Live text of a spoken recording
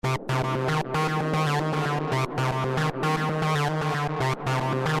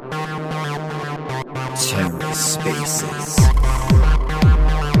TerraSpaces.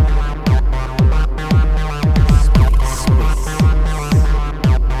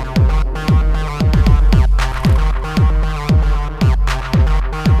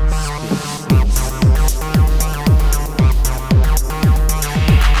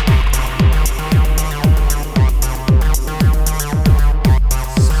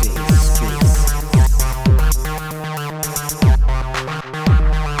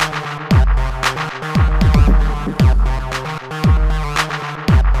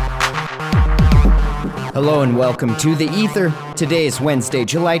 Hello and welcome to The Ether. Today is Wednesday,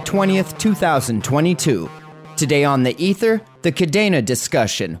 July 20th, 2022. Today on The Ether, the Kadena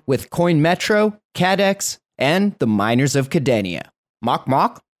discussion with Coinmetro, Kaddex, and the miners of Kadena.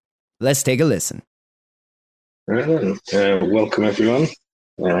 MoK? Let's take a listen. Welcome everyone.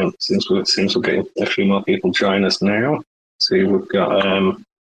 Seems we're getting a few more people join us now. See, we've got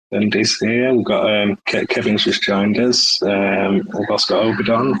Andy's here. We've got Kevin's just joined us. We've also got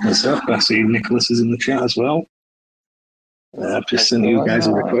Obadon and stuff. I see Nicholas is in the chat as well. I've just sent you guys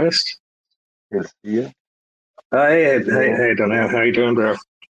a request. Good to see you. Hey, Donnell. How you doing, bro?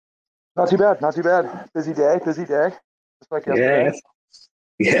 Not too bad. Busy day. Just like yesterday.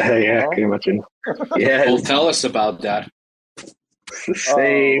 Yeah. Can you imagine? Yeah. Well, tell us about that. It's the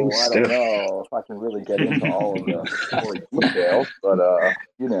same stuff. I don't know if I can really get into all of the story details, but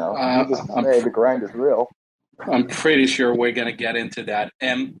needless to say, the grind is real. I'm pretty sure we're going to get into that.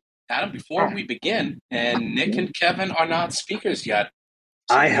 Adam, before we begin, and Nick and Kevin are not speakers yet.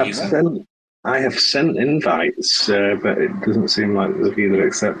 I have sent invites, but it doesn't seem like they've either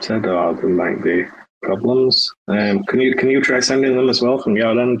accepted or there might be problems. Can you try sending them as well from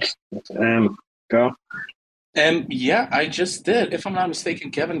your end? Go. Yeah, I just did. If I'm not mistaken,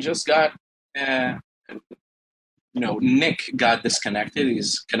 Kevin just got, Nick got disconnected.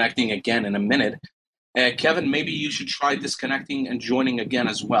 He's connecting again in a minute. Kevin, maybe you should try disconnecting and joining again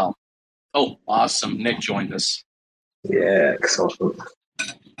as well. Oh, awesome. Nick joined us. Yeah, excellent.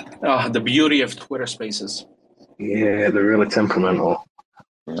 Oh, the beauty of Twitter Spaces. Yeah, they're really temperamental.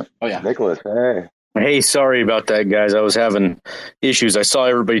 Yeah. Oh, yeah. Nicholas, hey. Hey, sorry about that, guys. I was having issues. I saw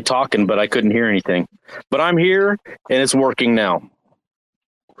everybody talking, but I couldn't hear anything. But I'm here, and it's working now.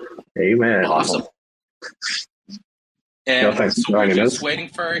 Amen. Awesome. Thanks so for we're joining just us. waiting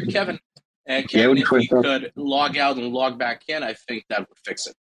for Kevin. Kevin, if you could log out and log back in, I think that would fix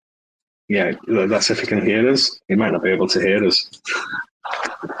it. Yeah, that's if he can hear us. He might not be able to hear us.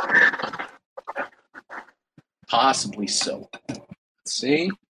 Possibly so. Let's see.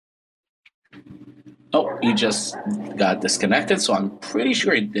 Oh, he just got disconnected, so I'm pretty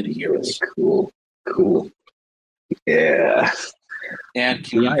sure he did hear us. Cool. Yeah. And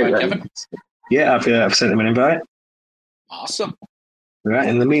can you invite Kevin? Yeah, I've sent him an invite. Awesome. Right.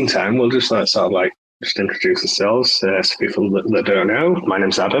 In the meantime, we'll just just introduce ourselves to people that don't know. My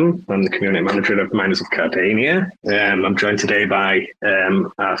name's Adam. I'm the community manager of Miners of Kadena. I'm joined today by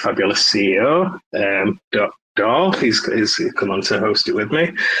our fabulous CEO, Dor. He's come on to host it with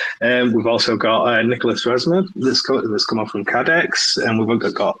me. We've also got Nicholas Resmer that's come on from Kaddex, and we've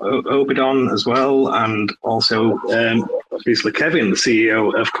got Obadon as well, and also obviously Kevin, the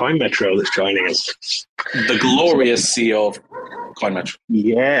CEO of Coinmetro, that's joining us. The glorious CEO of Coinmetro.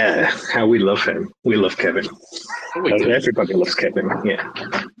 Yeah, how we love him. We love Kevin. Everybody loves Kevin. Yeah,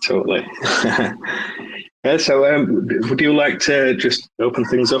 totally. So would you like to just open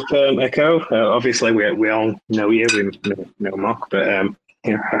things up, Echo? Obviously, we all know you, we know MoK, but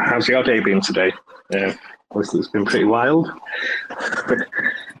how's your day been today? Obviously, it's been pretty wild.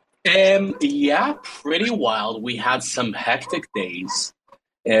 Yeah, pretty wild. We had some hectic days.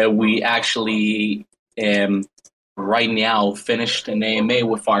 We actually right now finished an AMA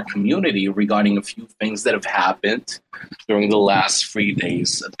with our community regarding a few things that have happened during the last 3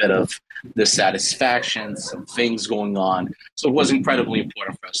 days, a bit of dissatisfaction, some things going on. So it was incredibly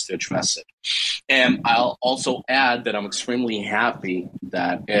important for us to address it. And I'll also add that I'm extremely happy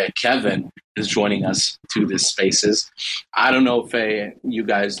that Kevin is joining us to this spaces. I don't know if you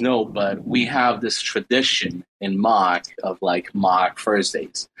guys know, but we have this tradition in MoK of like MoK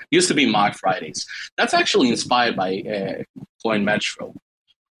Thursdays. Used to be MoK Fridays. That's actually inspired by Coinmetro,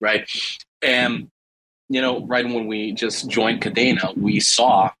 right? And, right when we just joined Kadena, we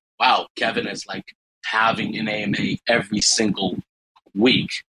saw, wow, Kevin is like having an AMA every single week,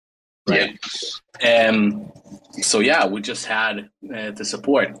 right? So yeah, we just had the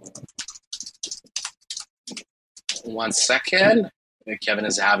support. 1 second. Kevin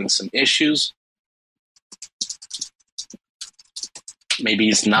is having some issues. maybe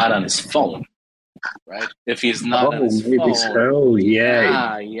he's not on his phone, right? If he's not on his maybe phone, so.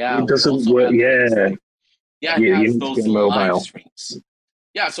 Yeah, yeah, it doesn't work. yeah, he You has need to those get live mobile. streams.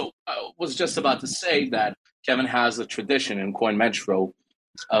 Yeah, so I was just about to say that Kevin has a tradition in Coinmetro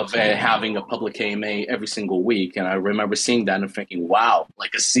of having a public AMA every single week. And I remember seeing that and thinking, wow,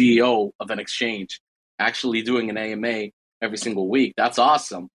 like a CEO of an exchange actually doing an AMA every single week. That's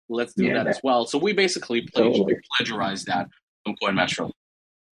awesome. Let's do that as well. So we basically plagiarized that from Coinmetro.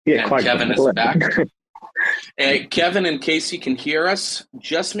 Yeah, and quite Kevin is back. Kevin, in case you can hear us,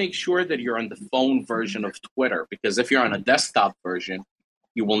 just make sure that you're on the phone version of Twitter, because if you're on a desktop version,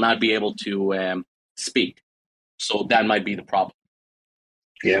 you will not be able to speak. So that might be the problem.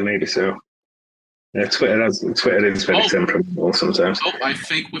 Yeah, maybe so. Twitter is very temperamental sometimes. Oh, I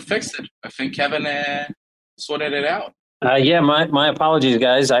think we fixed it. I think Kevin sorted it out. Yeah, my apologies,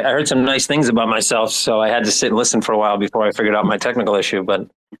 guys. I heard some nice things about myself, so I had to sit and listen for a while before I figured out my technical issue. But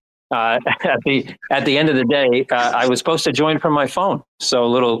at the end of the day, I was supposed to join from my phone. So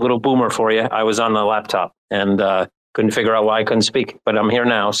little boomer for you. I was on the laptop and couldn't figure out why I couldn't speak. But I'm here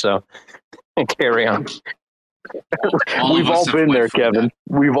now, so carry on. We've all been there, Kevin.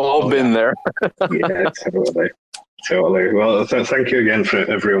 We've all been there. Yeah, totally. Well, thank you again for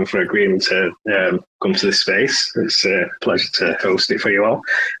everyone for agreeing to come to this space. It's a pleasure to host it for you all,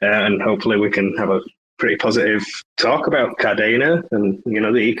 and hopefully we can have a pretty positive talk about Kadena and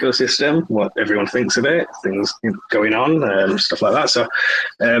the ecosystem, what everyone thinks of it, things going on, stuff like that. So,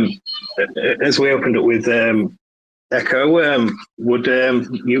 as we opened up with Echo, would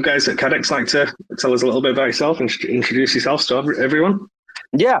you guys at Kaddex like to tell us a little bit about yourself and introduce yourselves to everyone?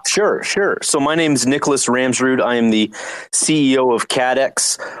 Yeah, sure. So my name is Nicholas Ramsrud. I am the CEO of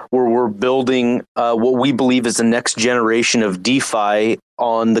Kaddex, where we're building what we believe is the next generation of DeFi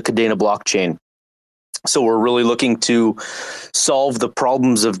on the Kadena blockchain. So we're really looking to solve the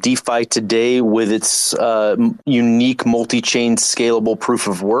problems of DeFi today with its unique multi-chain scalable proof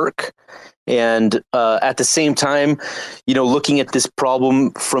of work. And at the same time, looking at this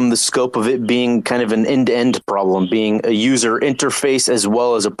problem from the scope of it being kind of an end-to-end problem, being a user interface as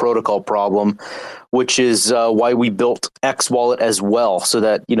well as a protocol problem, which is why we built X Wallet as well, so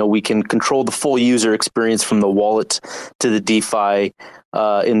that we can control the full user experience from the wallet to the DeFi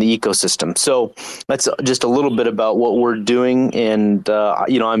in the ecosystem. So that's just a little bit about what we're doing, and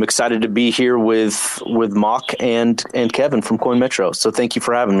I'm excited to be here with MoK and Kevin from Coinmetro. So thank you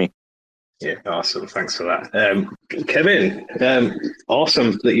for having me. Yeah, awesome. Thanks for that. Kevin,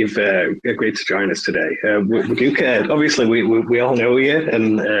 awesome that you've agreed to join us today. Would you care? Obviously, we all know you,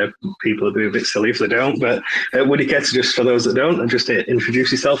 and people would be a bit silly if they don't, but would you care to, just for those that don't, just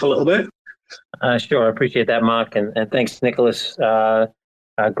introduce yourself a little bit? Sure. I appreciate that, MoK, and thanks, Nicholas.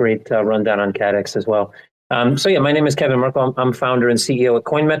 Great rundown on Kaddex as well. So yeah, my name is Kevin Merkel. I'm founder and CEO at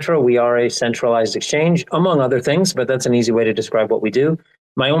Coinmetro. We are a centralized exchange, among other things, but that's an easy way to describe what we do.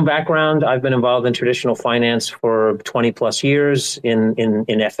 My own background, I've been involved in traditional finance for 20 plus years in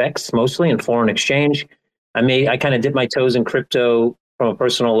FX, mostly in foreign exchange. I kind of dipped my toes in crypto from a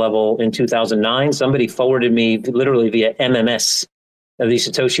personal level in 2009. Somebody forwarded me literally via MMS the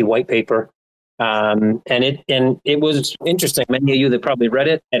Satoshi white paper. And it was interesting. Many of you that probably read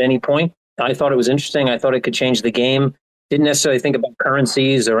it at any point, I thought it was interesting. I thought it could change the game. Didn't necessarily think about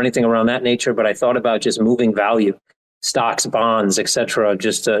currencies or anything around that nature, but I thought about just moving value. Stocks, bonds, etc.,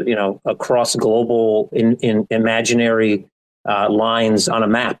 just across global in imaginary lines on a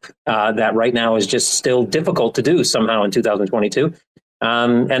map that right now is just still difficult to do somehow in 2022.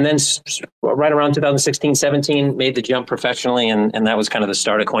 And then right around 2016, 17, made the jump professionally, and that was kind of the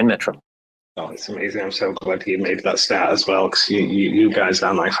start of Coinmetro. Oh, it's amazing. I'm so glad you made that start as well, because you guys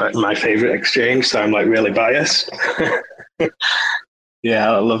are my favorite exchange, so I'm really biased.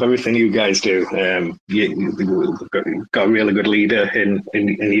 Yeah, I love everything you guys do. You've got a really good leader in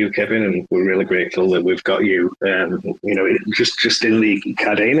you, Kevin, and we're really grateful that we've got you. Just in the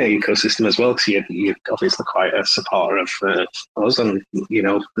Kadena ecosystem as well, because you're obviously quite a supporter of us and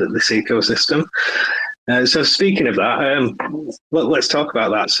this ecosystem. So speaking of that, let's talk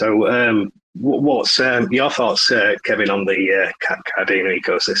about that. So, what's your thoughts, Kevin, on the Kadena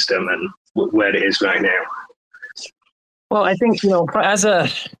ecosystem and where it is right now? Well, I think,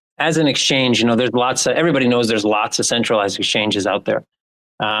 as an exchange, there's everybody knows there's lots of centralized exchanges out there.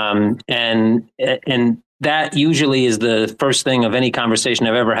 And that usually is the first thing of any conversation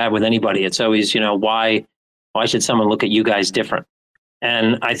I've ever had with anybody. It's always, why should someone look at you guys different?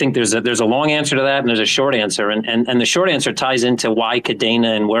 And I think there's a long answer to that, and there's a short answer. And the short answer ties into why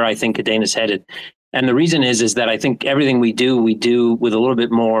Kadena and where I think Kadena is headed. And the reason is that I think everything we do with a little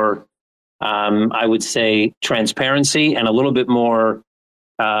bit more, I would say, transparency and a little bit more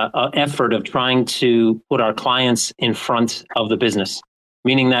effort of trying to put our clients in front of the business,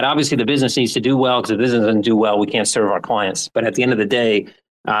 meaning that obviously the business needs to do well, because if the business doesn't do well, we can't serve our clients. But at the end of the day,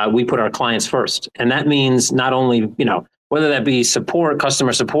 we put our clients first. And that means not only, whether that be support,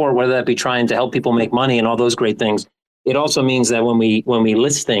 customer support, whether that be trying to help people make money and all those great things, it also means that when we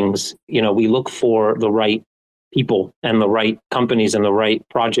list things, we look for the right people and the right companies and the right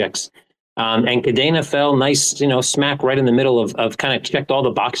projects. And Kadena fell nice, smack right in the middle of kind of checked all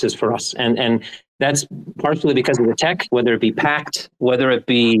the boxes for us. And that's partially because of the tech, whether it be packed, whether it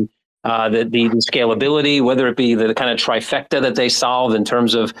be the scalability, whether it be the kind of trifecta that they solve in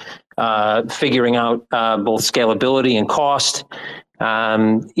terms of figuring out both scalability and cost.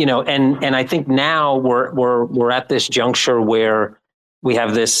 And I think now we're at this juncture where they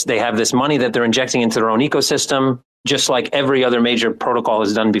have this money that they're injecting into their own ecosystem, just like every other major protocol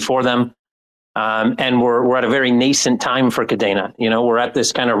has done before them. And we're at a very nascent time for Kadena. We're at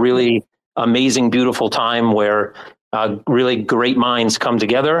this kind of really amazing, beautiful time where really great minds come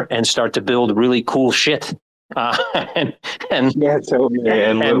together and start to build really cool shit. And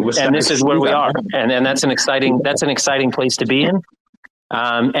this is where we are. And that's an exciting place to be in.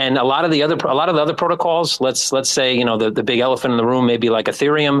 And a lot of the other protocols, let's say, the big elephant in the room, maybe like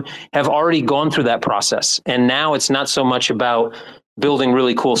Ethereum, have already gone through that process. And now it's not so much about building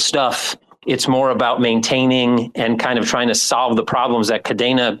really cool stuff. It's more about maintaining and kind of trying to solve the problems that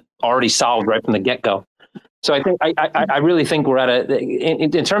Kadena already solved right from the get-go. So I think I really think we're at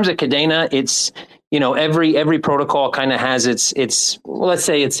in terms of Kadena, it's every protocol kind of has its let's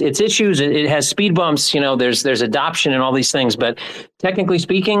say its issues. It has speed bumps. There's adoption and all these things, but technically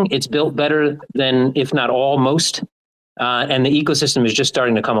speaking, it's built better than, if not most, and the ecosystem is just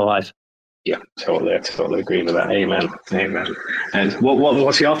starting to come alive. Yeah, totally agree with that. Amen. And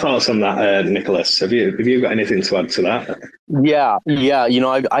what's your thoughts on that, Nicholas? Have you got anything to add to that? Yeah.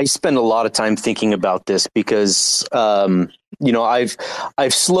 I spend a lot of time thinking about this because I've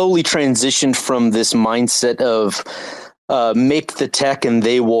slowly transitioned from this mindset of make the tech and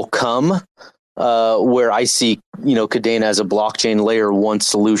they will come, where I see Kadena as a blockchain layer one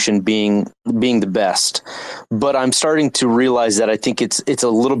solution being the best. But I'm starting to realize that I think it's a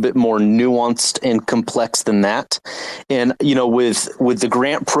little bit more nuanced and complex than that. And with the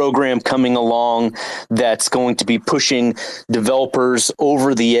grant program coming along, that's going to be pushing developers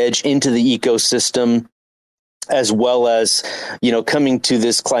over the edge into the ecosystem, as well as, coming to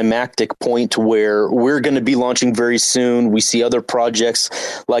this climactic point where we're going to be launching very soon. We see other projects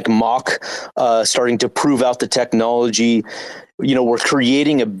like MoK starting to prove out the technology. We're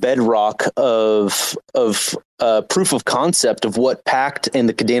creating a bedrock of proof of concept of what Pact and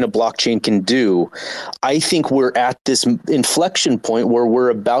the Kadena blockchain can do. I think we're at this inflection point where we're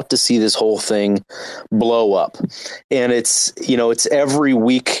about to see this whole thing blow up. And it's every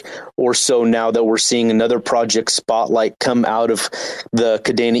week or so now that we're seeing another project spotlight come out of the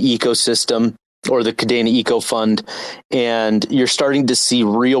Kadena ecosystem or the Kadena Eco Fund. And you're starting to see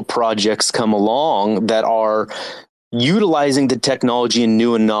real projects come along that are utilizing the technology in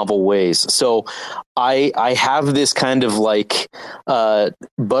new and novel ways. So I have this kind of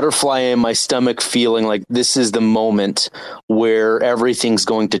butterfly in my stomach feeling like this is the moment where everything's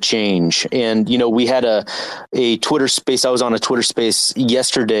going to change. And, we had a Twitter space. I was on a Twitter space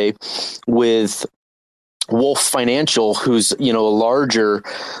yesterday with Wolf Financial, who's a larger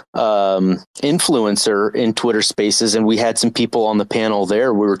influencer in Twitter Spaces, and we had some people on the panel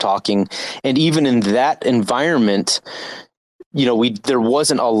there. We were talking, and even in that environment, there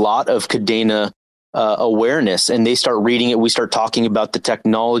wasn't a lot of Kadena awareness, and they start reading it. We start talking about the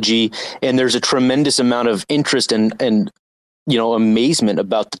technology, and there's a tremendous amount of interest and amazement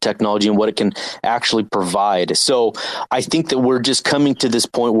about the technology and what it can actually provide. So I think that we're just coming to this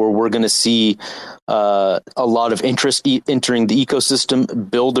point where we're going to see a lot of interest entering the ecosystem,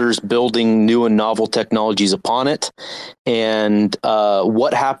 builders building new and novel technologies upon it. And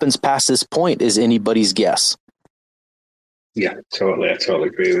what happens past this point is anybody's guess. Yeah, totally. I totally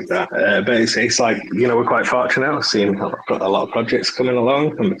agree with that. But it's like, we're quite fortunate. We're seeing a lot of projects coming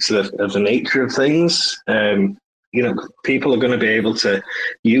along, and because of the nature of things. People are going to be able to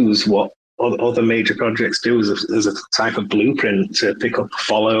use what other major projects do as a type of blueprint to pick up,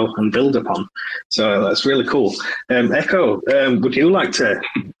 follow, and build upon. So that's really cool. Echo, would you like to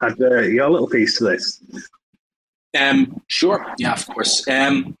add your little piece to this? Sure. Yeah, of course.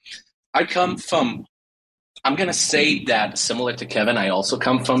 I'm going to say that similar to Kevin, I also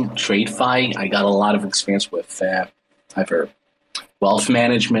come from TradeFi. I got a lot of experience with either wealth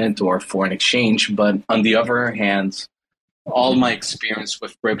management or foreign exchange. But on the other hand, all my experience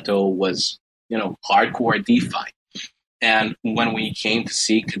with crypto was, hardcore DeFi. And when we came to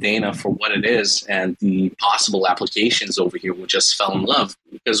see Kadena for what it is and the possible applications over here, we just fell in love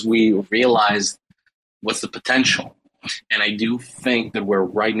because we realized what's the potential. And I do think that we're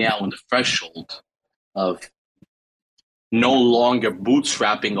right now on the threshold of no longer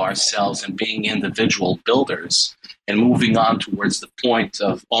bootstrapping ourselves and being individual builders and moving on towards the point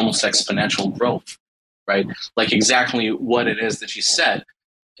of almost exponential growth, right? Like exactly what it is that you said,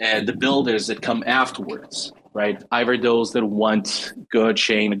 and the builders that come afterwards, right? Either those that want good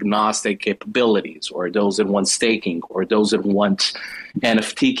chain agnostic capabilities, or those that want staking, or those that want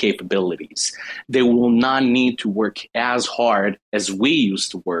NFT capabilities. They will not need to work as hard as we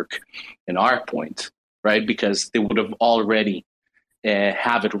used to work in our point, right? Because they would have already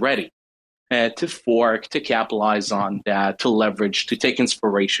have it ready to fork, to capitalize on that, to leverage, to take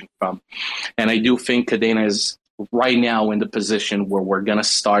inspiration from. And I do think Kadena is right now in the position where we're going to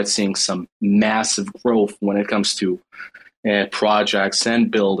start seeing some massive growth when it comes to projects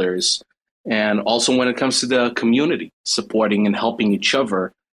and builders. And also when it comes to the community, supporting and helping each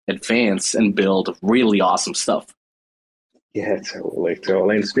other advance and build really awesome stuff. Yeah, totally.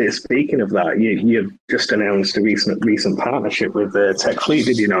 And speaking of that, you've just announced a recent partnership with Tech Fleet,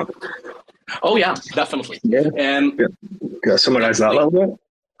 did you not? Oh yeah, definitely. Yeah. And can I summarize that a little bit?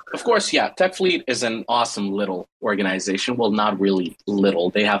 Of course, yeah. Tech Fleet is an awesome little organization. Well, not really little.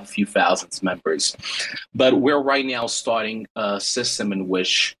 They have a few thousands members. But we're right now starting a system in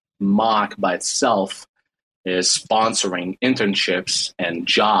which MoK by itself is sponsoring internships and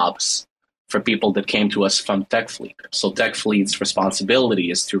jobs for people that came to us from Tech Fleet. So Tech Fleet's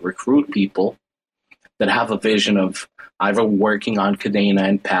responsibility is to recruit people that have a vision of either working on Kadena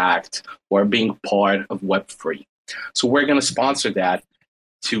Impact or being part of Web3. So we're going to sponsor that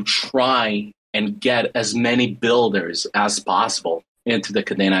to try and get as many builders as possible into the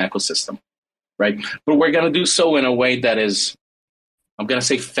Kadena ecosystem, right? But we're going to do so in a way that is, I'm going to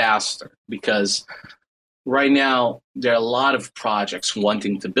say faster, because right now, there are a lot of projects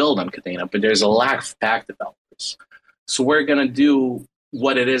wanting to build on Kadena, but there's a lack of pack developers. So we're going to do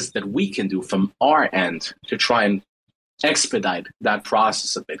what it is that we can do from our end to try and expedite that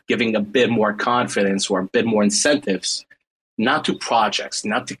process a bit, giving a bit more confidence or a bit more incentives, not to projects,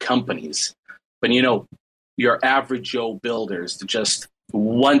 not to companies, but, your average Joe builders that just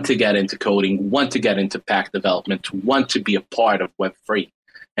want to get into coding, want to get into pack development, want to be a part of Web3.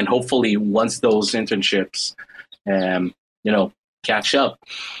 And hopefully once those internships, catch up,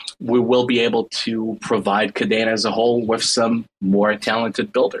 we will be able to provide Kadena as a whole with some more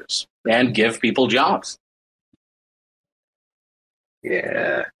talented builders and give people jobs.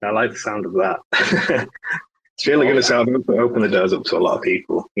 Yeah, I like the sound of that. It's really going to open the doors up to a lot of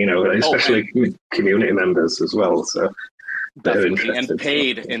people, especially community members as well. So definitely, and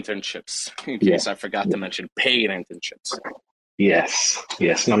paid internships. In case I forgot to mention paid internships. Yes,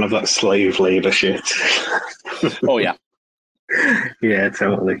 none of that slave labor shit. Oh yeah. Yeah,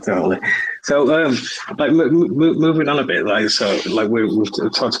 totally. So, moving on a bit, we've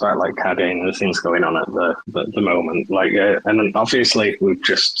talked about Kadena and the things going on at the moment, and then obviously we've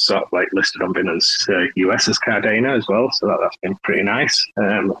just sort of listed on Binance US as Kadena as well, so that's been pretty nice.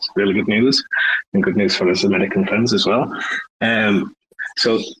 That's really good news, and good news for us American friends as well.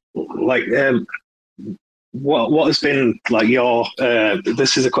 What has been your?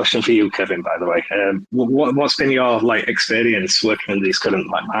 This is a question for you, Kevin. By the way, what's been your experience working in these current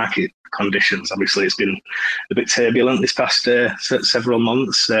market conditions? Obviously, it's been a bit turbulent this past several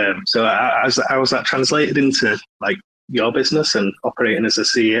months. So, how has that translated into your business and operating as a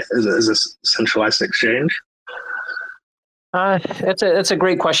centralized exchange? That's a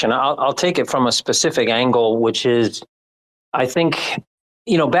great question. I'll take it from a specific angle, which is, I think,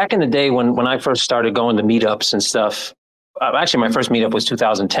 back in the day when I first started going to meetups and stuff, actually my first meetup was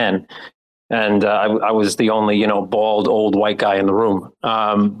 2010, and I was the only bald old white guy in the room.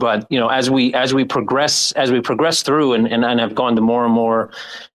 But as we progress through and have gone to more and more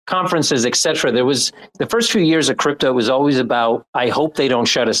conferences, etc., there was the first few years of crypto was always about, I hope they don't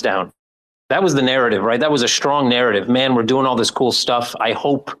shut us down. That was the narrative, right? That was a strong narrative. Man, we're doing all this cool stuff. I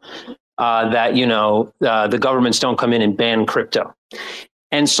hope that the governments don't come in and ban crypto.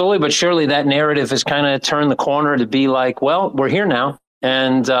 And slowly but surely, that narrative has kind of turned the corner to be like, well, we're here now.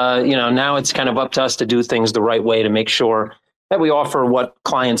 And, now it's kind of up to us to do things the right way to make sure that we offer what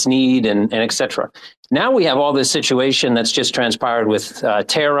clients need and et cetera. Now we have all this situation that's just transpired with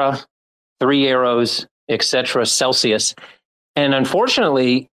Terra, Three Arrows, et cetera, Celsius. And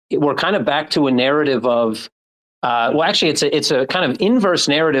unfortunately, we're kind of back to a narrative of, it's a kind of inverse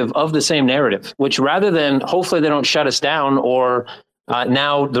narrative of the same narrative, which rather than hopefully they don't shut us down or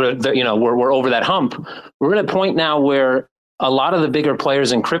Now, we're over that hump. We're at a point now where a lot of the bigger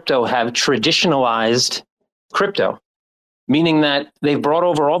players in crypto have traditionalized crypto, meaning that they've brought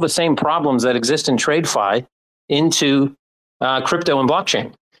over all the same problems that exist in TradeFi into crypto and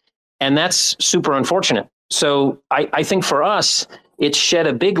blockchain. And that's super unfortunate. So I think for us, it's shed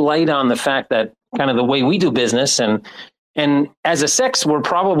a big light on the fact that kind of the way we do business. And as a SEX, we're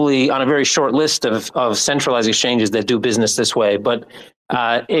probably on a very short list of centralized exchanges that do business this way. But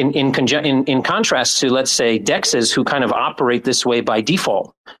in contrast to, let's say, DEXs who kind of operate this way by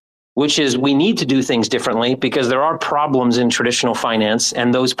default, which is we need to do things differently because there are problems in traditional finance,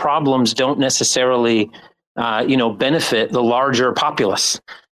 and those problems don't necessarily, benefit the larger populace,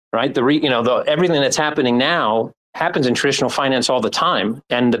 right? Everything that's happening now happens in traditional finance all the time,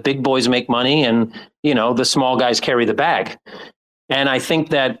 and the big boys make money, and the small guys carry the bag. And I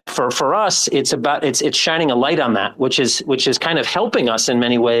think that for us, it's shining a light on that, which is kind of helping us in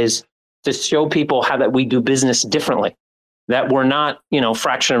many ways to show people how that we do business differently. That we're not,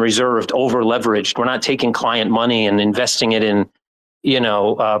 fraction reserved, over leveraged. We're not taking client money and investing it in,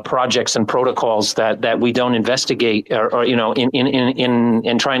 projects and protocols that we don't investigate or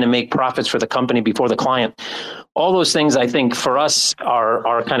in trying to make profits for the company before the client. All those things, I think, for us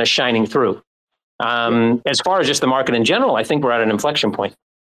are kind of shining through. As far as just the market in general, I think we're at an inflection point.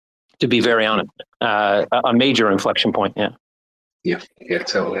 To be very honest, a major inflection point. Yeah. Yeah,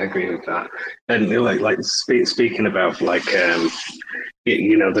 totally agree with that. And speaking about the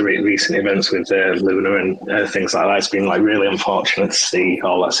recent events with Luna and things like that, it's been really unfortunate to see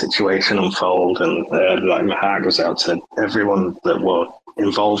all that situation unfold. And my heart goes out to everyone that were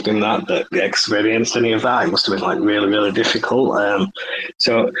involved in that experienced any of that. It must have been really, really difficult.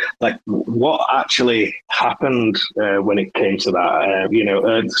 So what actually happened when it came to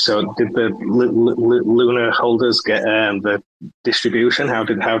that? So did the Luna holders get the distribution? How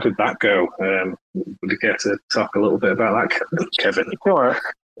did that go? Would you care to talk a little bit about that, Kevin? Sure.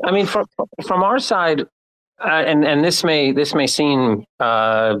 I mean, from our side, and this may seem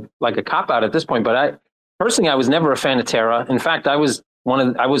like a cop out at this point, but personally, I was never a fan of Terra. In fact, I was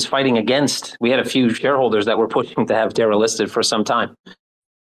fighting against. We had a few shareholders that were pushing to have Terra listed for some time.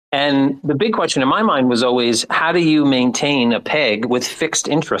 And the big question in my mind was always, how do you maintain a peg with fixed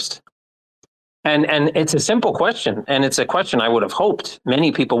interest? And it's a simple question, and it's a question I would have hoped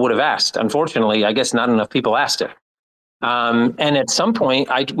many people would have asked. Unfortunately, I guess not enough people asked it. And at some point,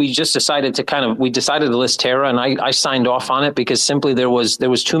 we just decided to list Terra, and I signed off on it because simply there was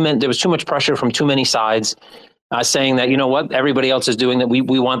too much pressure from too many sides, saying that everybody else is doing that. We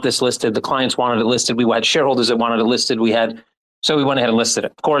want this listed. The clients wanted it listed. We had shareholders that wanted it listed. So we went ahead and listed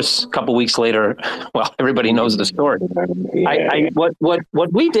it. Of course, a couple of weeks later, well, everybody knows the story. Yeah.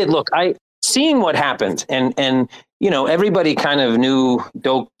 What we did, seeing what happened, and everybody kind of knew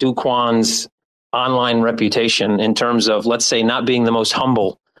Do Kwon's online reputation in terms of, let's say, not being the most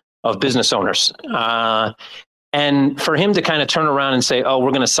humble of business owners. And for him to kind of turn around and say, oh,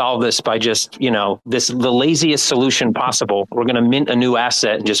 we're going to solve this by just, the laziest solution possible. We're going to mint a new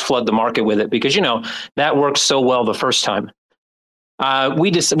asset and just flood the market with it because, that worked so well the first time.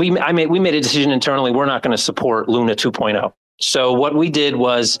 We made a decision internally. We're not going to support Luna 2.0. So what we did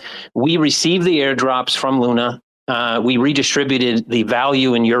was we received the airdrops from Luna. We redistributed the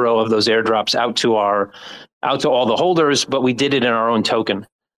value in euro of those airdrops out to all the holders, but we did it in our own token,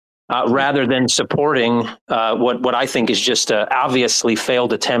 rather than supporting what I think is just an obviously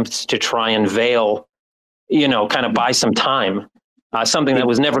failed attempt to try and veil, kind of buy some time, something that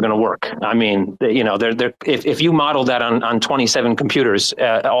was never going to work. I mean, if you modeled that on 27 computers,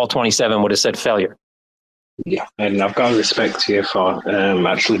 all 27 would have said failure. Yeah, and I've got respect to you for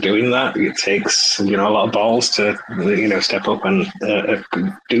actually doing that. It takes a lot of balls to step up and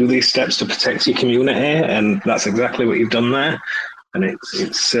do these steps to protect your community, and that's exactly what you've done there. And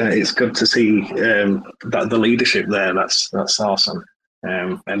it's good to see that the leadership there. That's awesome.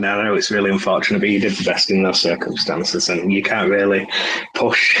 And I know it's really unfortunate, but you did the best in those circumstances, and you can't really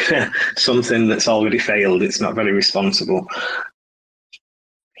push something that's already failed. It's not very responsible.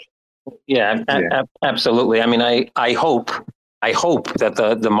 Yeah, absolutely. I mean, I hope that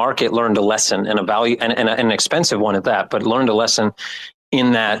the market learned a lesson, and a value, and an expensive one at that, but learned a lesson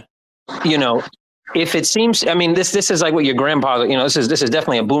in that, if it seems, I mean, this is like what your grandfather, this is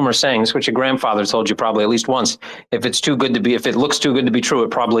definitely a boomer saying. It's what your grandfather told you probably at least once. If it looks too good to be true,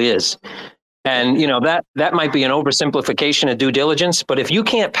 it probably is. And that might be an oversimplification of due diligence, but if you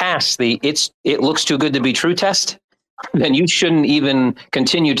can't pass it looks too good to be true test, then you shouldn't even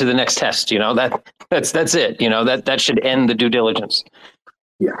continue to the next test. That's it. That should end the due diligence.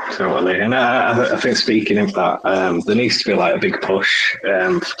 Yeah, totally. And I think speaking of that, there needs to be like a big push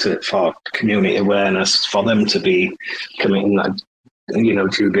for community awareness for them to be committing that,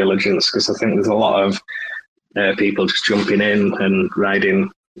 due diligence, because I think there's a lot of people just jumping in and riding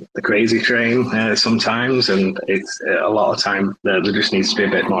the crazy train sometimes, and it's a lot of time there just needs to be a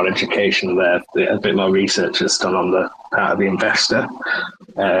bit more education there, a bit more research that's done on the part of the investor.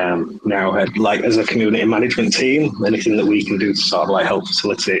 Now, like as a community management team, anything that we can do to sort of like help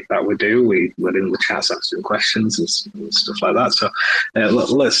facilitate that, we're in the chats answering questions and stuff like that. So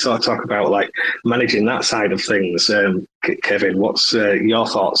let's sort of talk about like managing that side of things. Kevin, what's your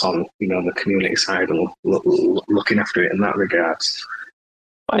thoughts on the community side and looking after it in that regard?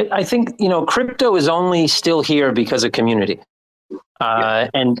 I think, crypto is only still here because of community.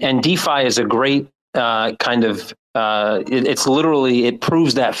 And DeFi is a great kind of, it's literally, it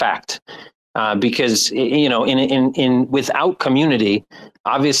proves that fact. Because, without community,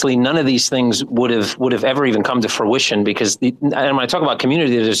 obviously none of these things would have ever even come to fruition, because and when I talk about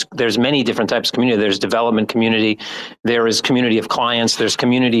community, there's many different types of community. There's development community, there is community of clients, there's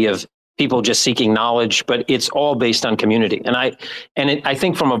community of people just seeking knowledge, but it's all based on community. And I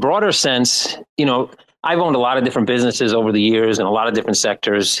think from a broader sense, I've owned a lot of different businesses over the years in a lot of different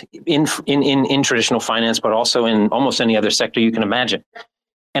sectors in traditional finance, but also in almost any other sector you can imagine.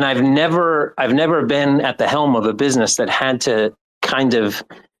 And I've never been at the helm of a business that had to kind of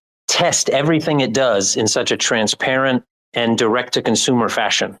test everything it does in such a transparent and direct to consumer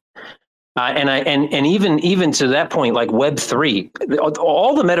fashion. And even to that point, like Web3,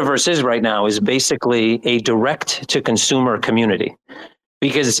 all the metaverse is right now is basically a direct to consumer community.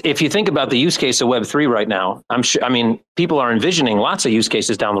 Because if you think about the use case of Web3 right now, people are envisioning lots of use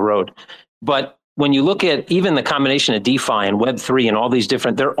cases down the road. But when you look at even the combination of DeFi and Web3 and all these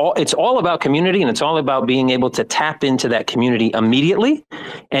different, it's all about community, and it's all about being able to tap into that community immediately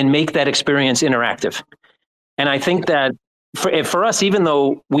and make that experience interactive. And I think that for us, even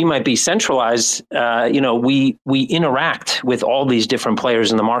though we might be centralized, we interact with all these different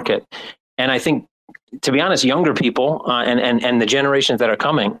players in the market. And I think, to be honest, younger people and the generations that are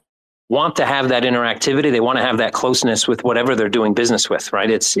coming want to have that interactivity. They want to have that closeness with whatever they're doing business with, right?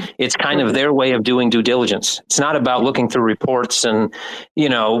 It's kind of their way of doing due diligence. It's not about looking through reports and,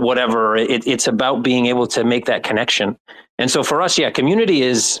 whatever. It's about being able to make that connection. And so for us, community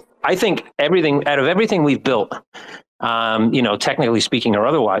is, I think, everything we've built, technically speaking or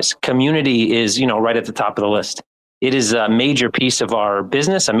otherwise, community is, right at the top of the list. It is a major piece of our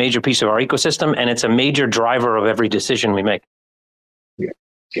business, a major piece of our ecosystem, and it's a major driver of every decision we make.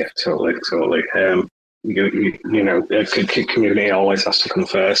 Yeah, totally. Community always has to come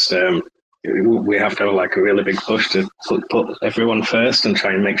first. We have to have like a really big push to put everyone first and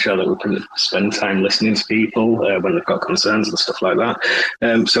try and make sure that we can spend time listening to people when they've got concerns and stuff like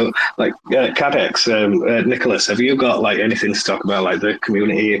that. So like Kaddex, Nicholas, have you got like anything to talk about, like the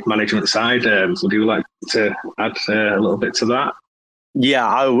community management side? Would you like to add a little bit to that? Yeah,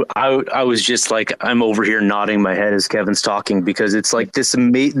 I was just like, I'm over here nodding my head as Kevin's talking, because it's like this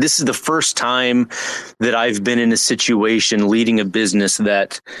is the first time that I've been in a situation leading a business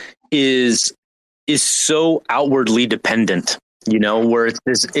that is so outwardly dependent, where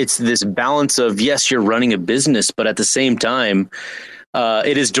it's this balance of, yes, you're running a business, but at the same time,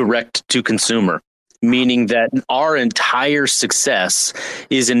 it is direct to consumer. Meaning that our entire success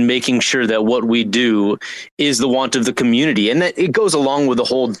is in making sure that what we do is the want of the community. And that it goes along with the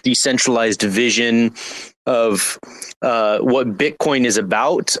whole decentralized vision of what Bitcoin is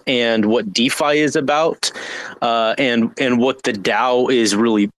about and what DeFi is about, and what the DAO is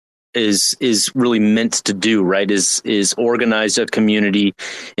really meant to do, right? Is organize a community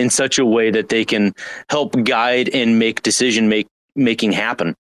in such a way that they can help guide and make making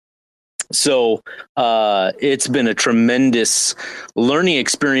happen. So it's been a tremendous learning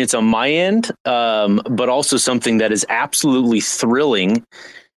experience on my end, but also something that is absolutely thrilling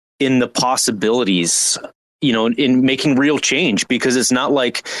in the possibilities, in making real change, because it's not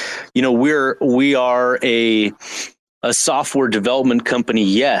like, we are a software development company,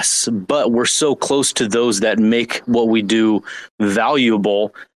 yes, but we're so close to those that make what we do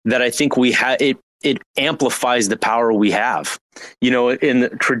valuable that I think it amplifies the power we have. In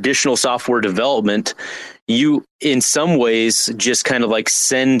traditional software development, you in some ways just kind of like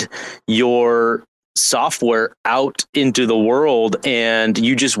send your software out into the world and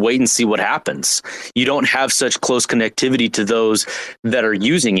you just wait and see what happens. You don't have such close connectivity to those that are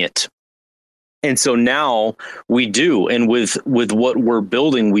using it. And so now we do, and with what we're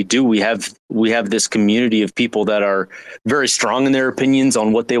building, we have this community of people that are very strong in their opinions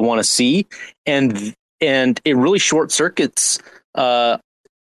on what they want to see, and it really short circuits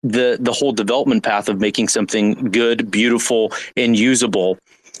the whole development path of making something good, beautiful, and usable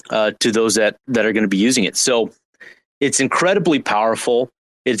to those that are going to be using it. So it's incredibly powerful.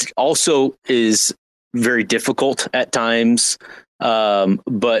 It also is very difficult at times,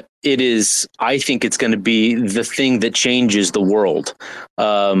 but I think it's going to be the thing that changes the world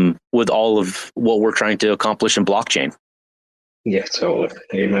with all of what we're trying to accomplish in blockchain. Yeah, totally.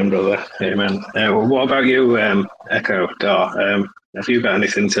 Amen, brother. Amen. What about you, Echo Dar? Have you got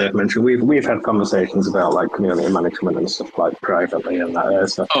anything to mention? We've had conversations about like community management and stuff like privately and that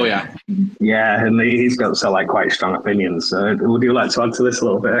stuff. Oh yeah, yeah, and he's got like quite strong opinions. Would you like to add to this a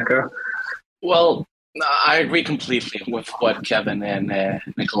little bit, Echo? Well, I agree completely with what Kevin and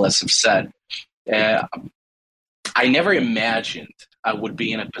Nicholas have said. I never imagined I would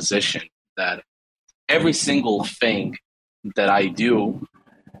be in a position that every single thing that I do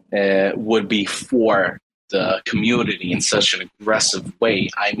would be for the community in such an aggressive way.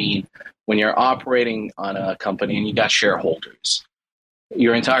 I mean, when you're operating on a company and you got shareholders,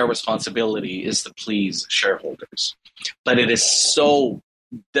 your entire responsibility is to please shareholders. But it is so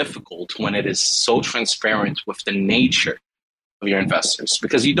difficult when it is so transparent with the nature of your investors,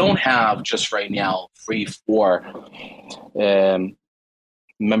 because you don't have just right now 3-4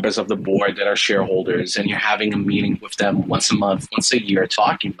 members of the board that are shareholders and you're having a meeting with them once a month, once a year,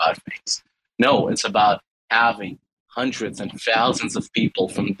 talking about things. No, it's about having hundreds and thousands of people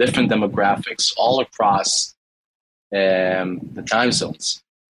from different demographics all across the time zones.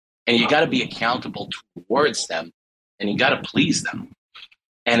 And you got to be accountable towards them and you got to please them.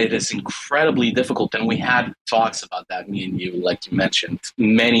 And it is incredibly difficult. And we had talks about that, me and you, like you mentioned,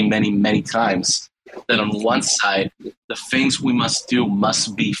 many, many, many times, that on one side, the things we must do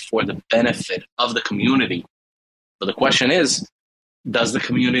must be for the benefit of the community. But the question is, does the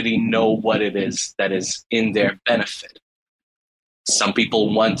community know what it is that is in their benefit? Some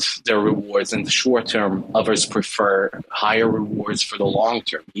people want their rewards in the short term. Others prefer higher rewards for the long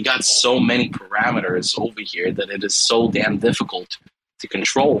term. You got so many parameters over here that it is so damn difficult to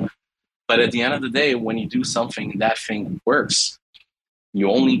control. But at the end of the day, when you do something, that thing works. You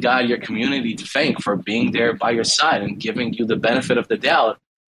only got your community to thank for being there by your side and giving you the benefit of the doubt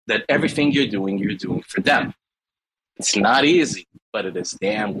that everything you're doing for them. It's not easy, but it is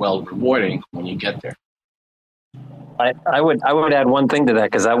damn well rewarding when you get there. I would add one thing to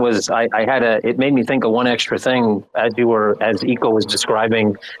that, because it made me think of one extra thing as Eco was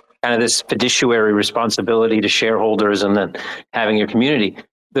describing kind of this fiduciary responsibility to shareholders and then having your community.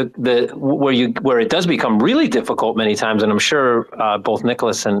 Where it does become really difficult many times, and I'm sure both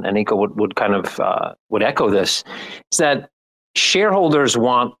Nicholas and Eco would kind of would echo this, is that shareholders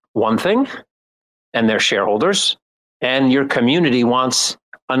want one thing, and they're shareholders, and your community wants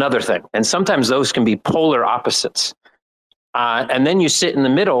another thing, and sometimes those can be polar opposites. And then you sit in the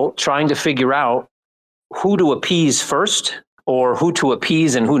middle trying to figure out who to appease first, or who to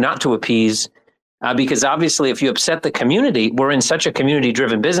appease and who not to appease. Because obviously, if you upset the community, we're in such a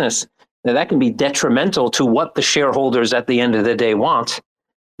community-driven business that can be detrimental to what the shareholders at the end of the day want.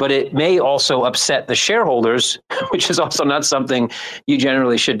 But it may also upset the shareholders, which is also not something you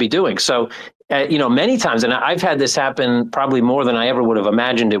generally should be doing. So, many times, and I've had this happen probably more than I ever would have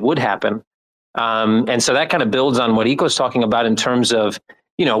imagined it would happen. And so that kind of builds on what Eco's talking about in terms of,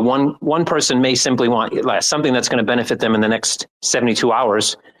 one person may simply want something that's going to benefit them in the next 72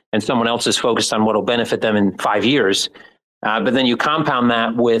 hours. And someone else is focused on what will benefit them in 5 years. But then you compound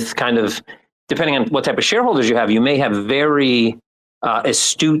that with kind of, depending on what type of shareholders you have, you may have very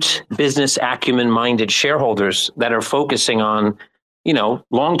astute business acumen-minded shareholders that are focusing on,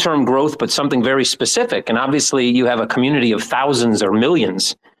 long-term growth, but something very specific. And obviously you have a community of thousands or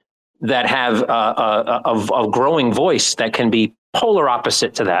millions that have a growing voice that can be polar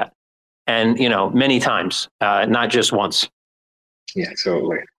opposite to that. And, many times, not just once. Yeah,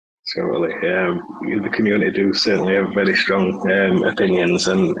 totally. The community do certainly have very strong opinions,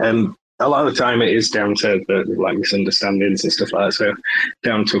 and a lot of the time it is down to the misunderstandings and stuff like that. So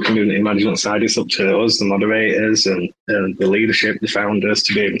down to a community management side, it's up to us, the moderators and the leadership, the founders,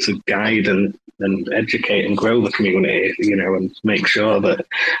 to be able to guide and educate and grow the community, and make sure that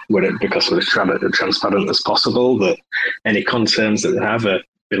because we're as transparent as possible, that any concerns that they have are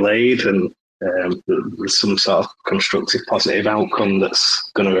relayed and there's some sort of constructive, positive outcome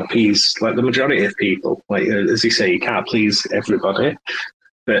that's going to appease the majority of people. As you say, you can't please everybody,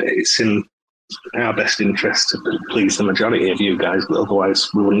 but it's in our best interest to please the majority of you guys. Otherwise,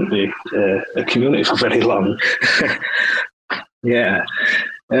 we wouldn't be a community for very long. Yeah.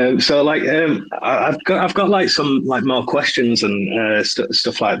 So I've got some more questions and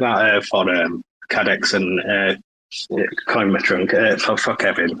stuff like that for Kaddex and Coinmetro for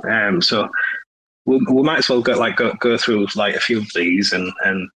Kevin. So we might as well go through like a few of these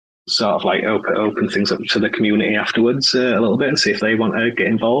and sort of like open things up to the community afterwards a little bit and see if they want to get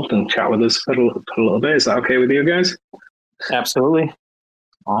involved and chat with us for a little bit. Is that okay with you guys? Absolutely.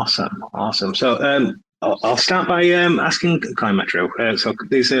 Awesome. So I'll start by asking Coinmetro. So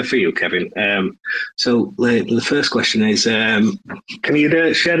these are for you, Kevin. So the first question is, can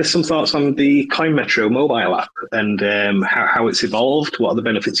you share some thoughts on the Coinmetro mobile app and how it's evolved, what are the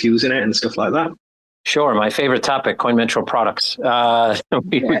benefits using it and stuff like that? Sure. My favorite topic, Coinmetro products.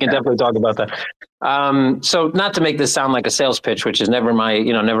 We can definitely talk about that. So not to make this sound like a sales pitch, which is never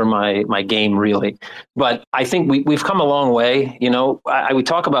my game really, but I think we've come a long way. We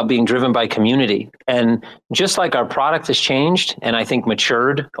talk about being driven by community, and just like our product has changed and I think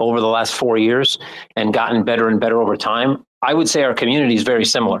matured over the last 4 years and gotten better and better over time, I would say our community is very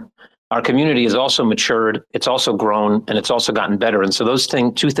similar. Our community has also matured, it's also grown, and it's also gotten better. And so those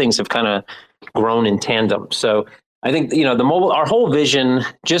two things have kind of grown in tandem. So I think, our whole vision,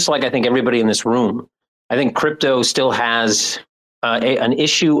 just like I think everybody in this room, I think crypto still has an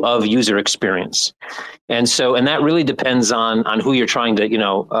issue of user experience. And that really depends on who you're trying to,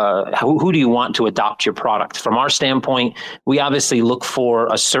 who do you want to adopt your product? From our standpoint, we obviously look for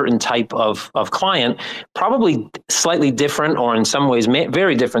a certain type of client, probably slightly different, or in some ways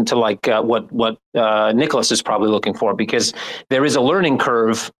very different to like what Nicholas is probably looking for, because there is a learning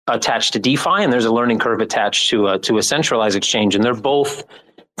curve attached to DeFi and there's a learning curve attached to a centralized exchange, and they're both,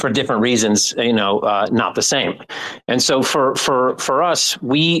 for different reasons, not the same. And so for us,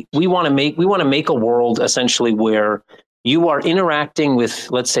 we want to make a world essentially where you are interacting with,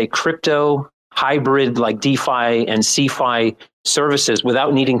 let's say, crypto hybrid like DeFi and CeFi services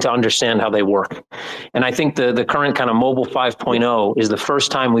without needing to understand how they work. And I think the current kind of mobile 5.0 is the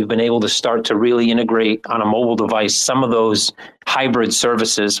first time we've been able to start to really integrate on a mobile device some of those hybrid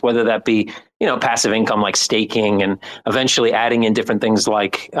services, whether that be, passive income like staking, and eventually adding in different things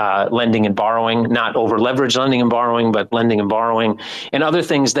like lending and borrowing, not over leveraged lending and borrowing, but lending and borrowing, and other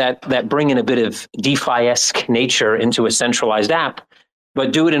things that bring in a bit of DeFi-esque nature into a centralized app,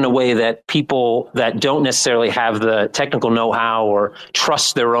 but do it in a way that people that don't necessarily have the technical know-how or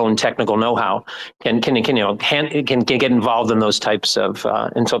trust their own technical know-how can get involved in those types of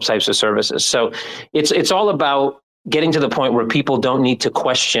services. So it's all about getting to the point where people don't need to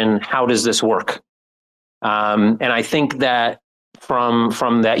question, how does this work? And I think that from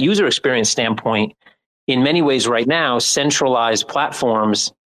that user experience standpoint, in many ways right now, centralized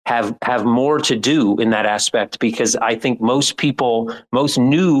platforms have more to do in that aspect, because I think most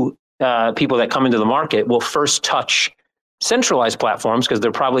new people that come into the market will first touch centralized platforms because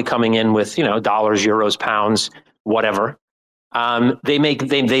they're probably coming in with, dollars, euros, pounds, whatever. They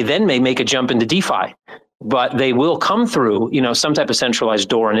then may make a jump into DeFi, but they will come through, some type of centralized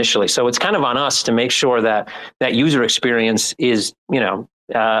door initially. So it's kind of on us to make sure that user experience is,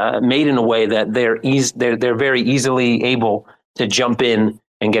 made in a way that they're very easily able to jump in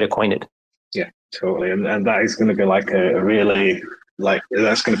and get acquainted. Yeah, totally. And that is going to be like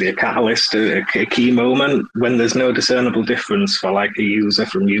that's going to be a catalyst, a key moment when there's no discernible difference for like a user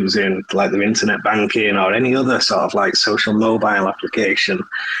from using like their internet banking or any other sort of like social mobile application.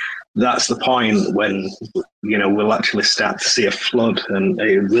 That's the point when, we'll actually start to see a flood, and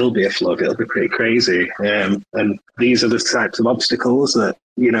it will be a flood. It'll be pretty crazy. And these are the types of obstacles that,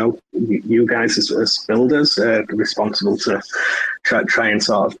 you guys as builders are responsible to try and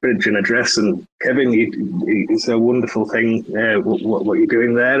sort of bridge and address. And Kevin, it's a wonderful thing, what you're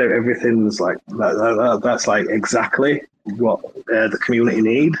doing there. Everything's like that's like exactly what the community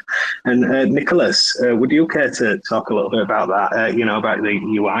need. And Nicholas, would you care to talk a little bit about that, about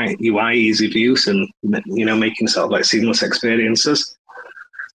the UI ease of use and, making sort of like seamless experiences?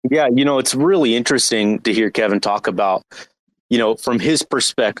 Yeah, it's really interesting to hear Kevin talk about, from his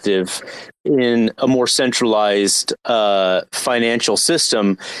perspective in a more centralized financial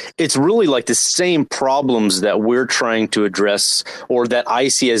system. It's really like the same problems that we're trying to address, or that I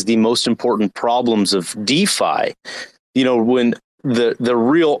see as the most important problems of DeFi. When the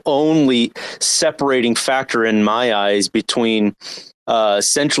real only separating factor in my eyes between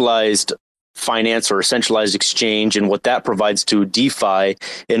centralized finance or a centralized exchange and what that provides to DeFi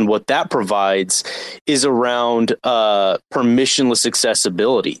and what that provides is around permissionless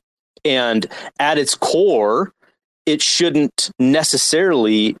accessibility. And at its core, it shouldn't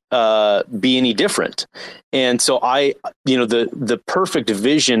necessarily be any different. And so the perfect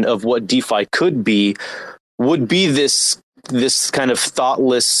vision of what DeFi could be would be this kind of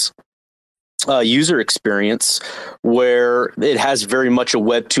thoughtless user experience where it has very much a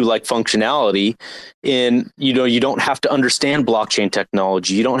Web 2 like functionality. And, you don't have to understand blockchain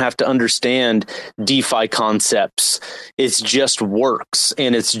technology. You don't have to understand DeFi concepts. It just works.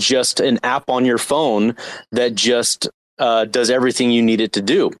 And it's just an app on your phone that just does everything you need it to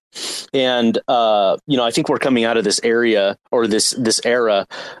do. And, I think we're coming out of this area or this era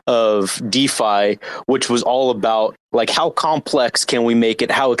of DeFi, which was all about like how complex can we make it?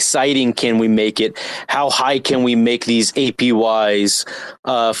 How exciting can we make it? How high can we make these APYs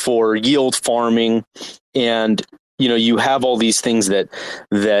for yield farming? And, you have all these things that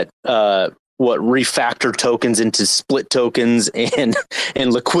refactor tokens into split tokens and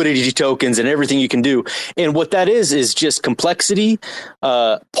liquidity tokens and everything you can do. And what that is just complexity,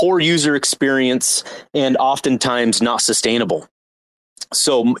 poor user experience, and oftentimes not sustainable.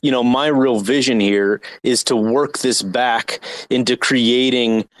 So, my real vision here is to work this back into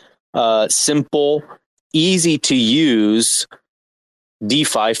creating simple, easy to use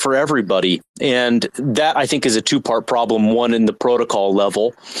DeFi for everybody. And that, I think, is a two-part problem. One, in the protocol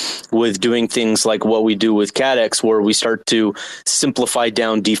level with doing things like what we do with Kaddex, where we start to simplify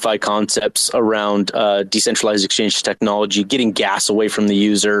down DeFi concepts around decentralized exchange technology, getting gas away from the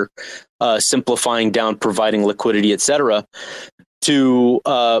user, simplifying down, providing liquidity, etc., to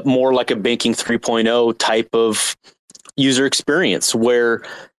more like a banking 3.0 type of user experience where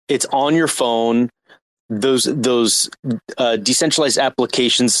it's on your phone. Those decentralized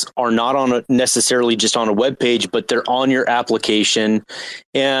applications are not necessarily just on a web page, but they're on your application.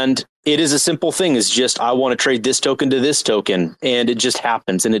 And it is a simple thing. It's just, I want to trade this token to this token, and it just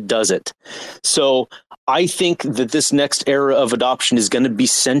happens and it does it. So I think that this next era of adoption is going to be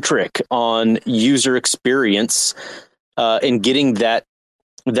centric on user experience and getting that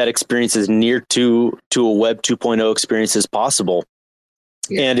experience as near to a Web 2.0 experience as possible.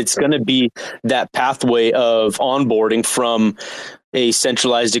 And it's going to be that pathway of onboarding from a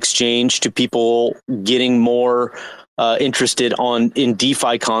centralized exchange to people getting more interested in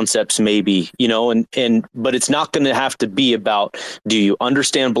DeFi concepts, maybe, but it's not going to have to be about, do you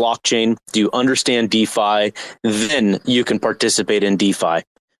understand blockchain? Do you understand DeFi? Then you can participate in DeFi.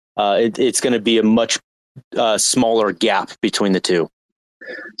 It's going to be a much smaller gap between the two.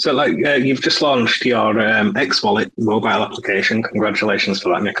 So, you've just launched your X Wallet mobile application. Congratulations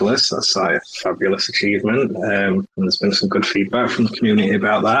for that, Nicholas. That's a fabulous achievement. And there's been some good feedback from the community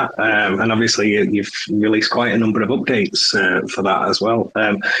about that. And obviously, you've released quite a number of updates for that as well.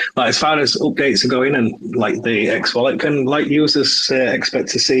 As far as updates are going, and the X Wallet, can users expect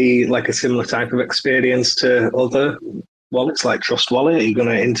to see a similar type of experience to other wallets like Trust Wallet? Are you going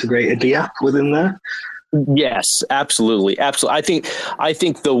to integrate a D-app within there? Yes, absolutely. Absolutely. I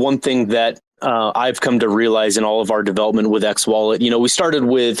think the one thing that I've come to realize in all of our development with X Wallet, we started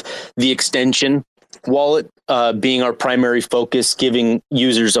with the extension wallet being our primary focus, giving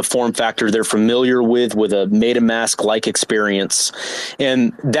users a form factor they're familiar with a MetaMask-like experience.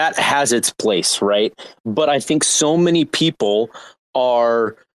 And that has its place, right? But I think so many people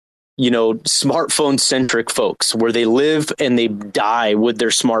are smartphone centric folks where they live and they die with their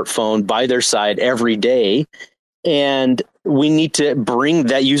smartphone by their side every day. And we need to bring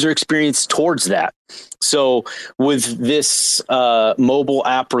that user experience towards that. So with this mobile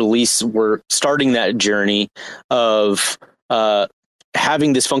app release, we're starting that journey of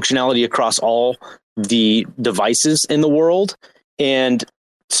having this functionality across all the devices in the world and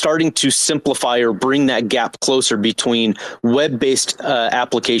starting to simplify or bring that gap closer between web-based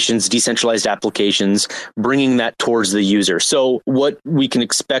applications, decentralized applications, bringing that towards the user. So what we can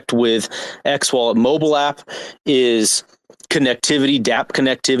expect with X Wallet mobile app is connectivity, dApp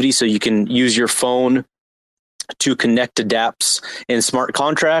connectivity, so you can use your phone to connect to dApps and smart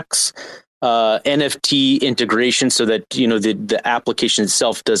contracts. NFT integration so that the application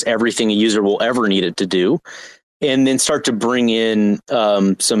itself does everything a user will ever need it to do. And then start to bring in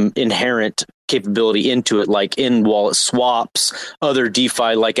some inherent capability into it, like in-wallet swaps, other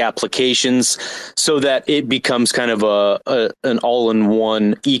DeFi-like applications, so that it becomes kind of an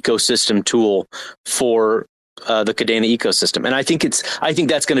all-in-one ecosystem tool for the Kadena ecosystem. And I think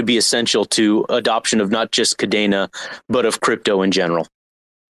that's going to be essential to adoption of not just Kadena, but of crypto in general.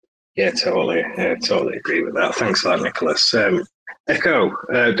 Yeah, totally. Totally agree with that. Thanks for that, Nicholas. Echo,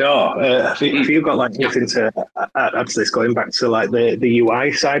 Dar, have you got anything to add to this? Going back to the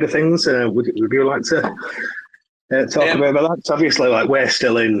UI side of things, would you like to talk a bit about that? So obviously, we're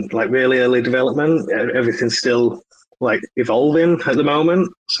still in really early development. Everything's still evolving at the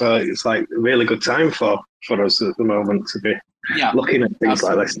moment. So it's a really good time for us at the moment to be looking at things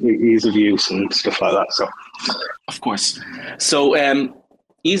like this, ease of use and stuff like that. So, of course. So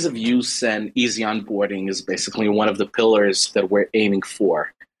ease of use and easy onboarding is basically one of the pillars that we're aiming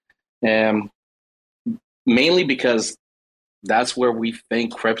for. Mainly because that's where we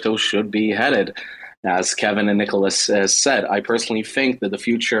think crypto should be headed. As Kevin and Nicholas said, I personally think that the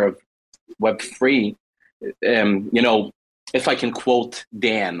future of Web3, if I can quote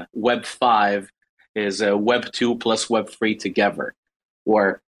Dan, Web5 is Web2 plus Web3 together.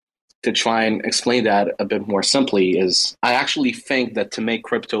 Or to try and explain that a bit more simply is I actually think that to make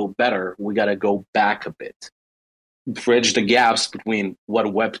crypto better, we got to go back a bit, bridge the gaps between what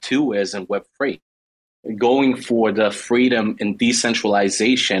Web2 is and Web3. Going for the freedom and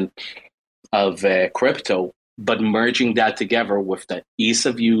decentralization of crypto, but merging that together with the ease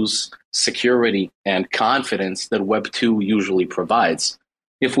of use, security, and confidence that Web2 usually provides.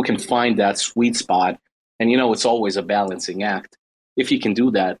 If we can find that sweet spot, and it's always a balancing act. If you can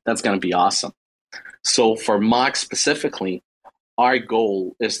do that, that's going to be awesome. So for MoK specifically, our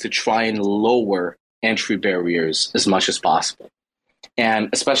goal is to try and lower entry barriers as much as possible. And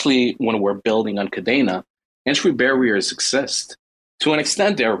especially when we're building on Kadena, entry barriers exist. To an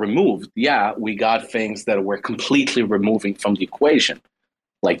extent, they're removed. Yeah, we got things that we're completely removing from the equation,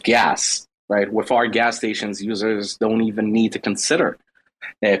 like gas, right? With our gas stations, users don't even need to consider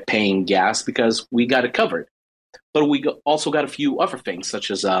paying gas because we got it covered. But we also got a few other things,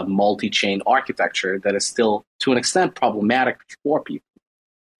 such as a multi-chain architecture that is still, to an extent, problematic for people.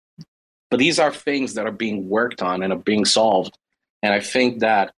 But these are things that are being worked on and are being solved. And I think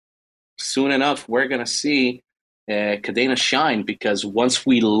that soon enough, we're going to see Kadena shine, because once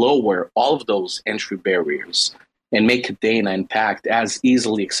we lower all of those entry barriers and make Kadena Impact as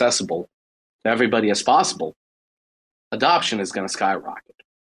easily accessible to everybody as possible, adoption is going to skyrocket,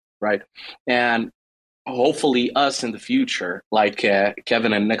 right? And hopefully us in the future, like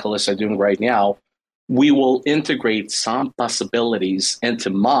Kevin and Nicholas are doing right now, we will integrate some possibilities into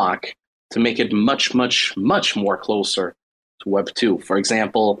MoK to make it much, much, much more closer to Web2. For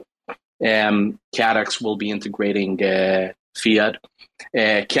example, Kaddex will be integrating fiat.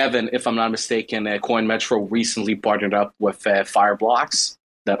 Kevin, if I'm not mistaken, Coinmetro recently partnered up with Fireblocks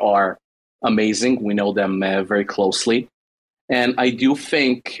that are amazing. We know them very closely. And I do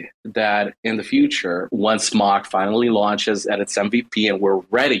think that in the future, once MoK finally launches at its MVP and we're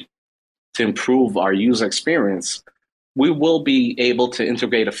ready to improve our user experience, we will be able to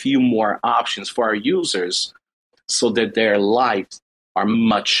integrate a few more options for our users so that their lives are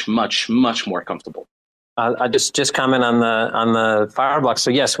much, much, much more comfortable. I just comment on the Fireblocks.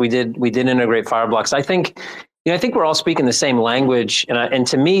 So yes, we did integrate Fireblocks. I think we're all speaking the same language, and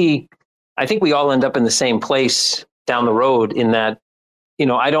to me, I think we all end up in the same place down the road. In that,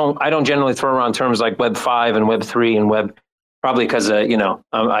 I don't generally throw around terms like Web 5 and Web 3 and Web, probably because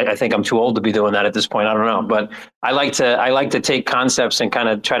I think I'm too old to be doing that at this point. I don't know, but I like to take concepts and kind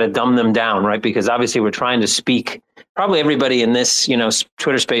of try to dumb them down, right? Because obviously we're trying to speak. Probably everybody in this,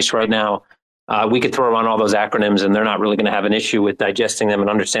 Twitter space right now, we could throw around all those acronyms and they're not really going to have an issue with digesting them and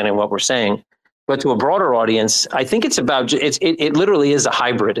understanding what we're saying. But to a broader audience, I think it's about, it literally is a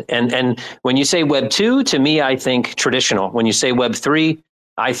hybrid. And when you say Web 2, to me, I think traditional. When you say Web 3,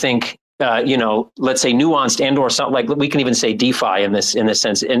 I think, let's say nuanced and or something, like we can even say DeFi in this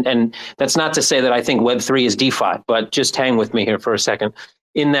sense. And that's not to say that I think Web 3 is DeFi, but just hang with me here for a second.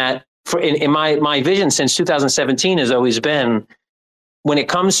 In that, in my vision since 2017 has always been, when it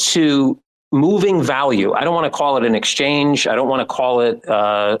comes to moving value, I don't want to call it an exchange, I don't want to call it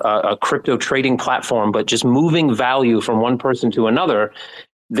a crypto trading platform, but just moving value from one person to another,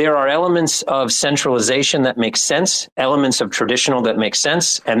 there are elements of centralization that make sense, elements of traditional that make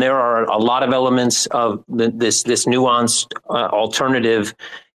sense, and there are a lot of elements of this nuanced alternative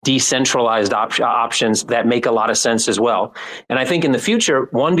decentralized options that make a lot of sense as well. And I think in the future,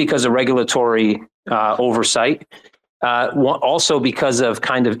 one, because of regulatory oversight, also because of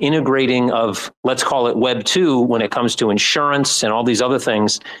kind of integrating of, let's call it Web 2, when it comes to insurance and all these other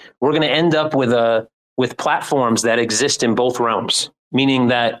things, we're going to end up with platforms that exist in both realms, meaning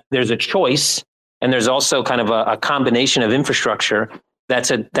that there's a choice and there's also kind of a combination of infrastructure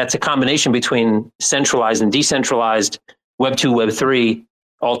that's a combination between centralized and decentralized, Web 2, Web 3,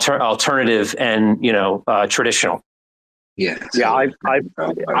 alternative, and traditional. Yeah,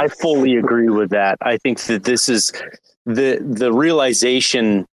 I fully agree with that. I think that this is the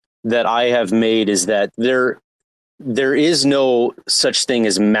realization that I have made is that there is no such thing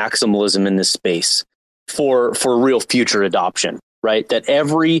as maximalism in this space for real future adoption, right? That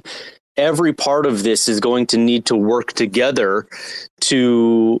every part of this is going to need to work together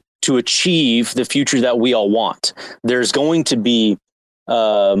to achieve the future that we all want. There's going to be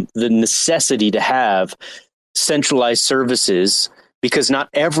the necessity to have centralized services because not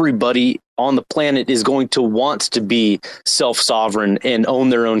everybody on the planet is going to want to be self-sovereign and own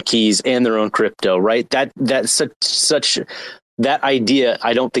their own keys and their own crypto, right? That's such that idea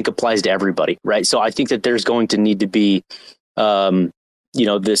I don't think applies to everybody, right? So I think that there's going to need to be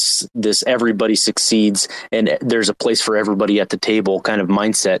this everybody succeeds and there's a place for everybody at the table kind of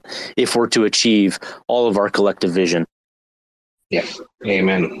mindset if we're to achieve all of our collective vision. Yeah.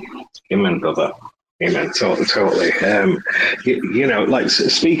 Amen, brother. Amen. Totally. Like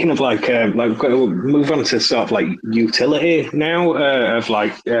speaking of we'll move on to sort of like utility now of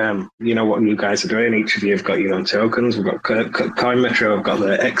what you guys are doing. Each of you have got your own tokens. We've got Coinmetro. I've got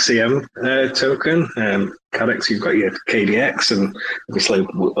the XCM token. Kaddex, you've got your KDX, and obviously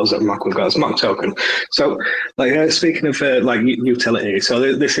us at MoK, we've got a MoK token. So, speaking of utility, so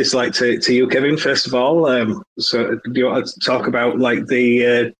this is to you, Kevin. First of all, so do you want to talk about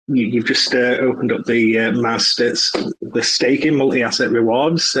you've just opened up the the staking multi-asset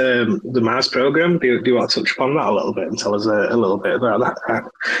rewards, the Mars program. Do you want to touch upon that a little bit and tell us a little bit about that,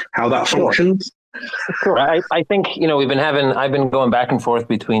 how that functions? Sure. I think I've been going back and forth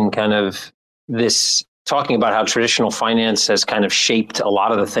between kind of this, talking about how traditional finance has kind of shaped a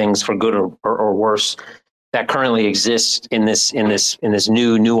lot of the things for good or worse that currently exist in this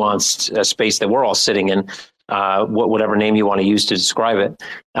new nuanced space that we're all sitting in, whatever name you want to use to describe it.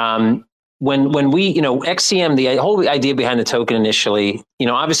 When we, XCM, the whole idea behind the token initially,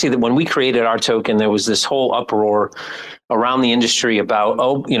 obviously that when we created our token, there was this whole uproar around the industry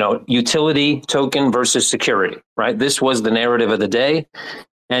about, utility token versus security, right? This was the narrative of the day,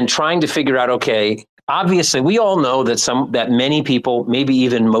 and trying to figure out, okay, obviously, we all know that many people, maybe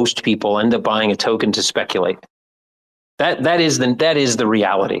even most people, end up buying a token to speculate. That is the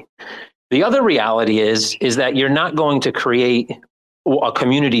reality. The other reality is that you're not going to create a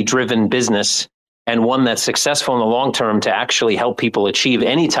community-driven business and one that's successful in the long term to actually help people achieve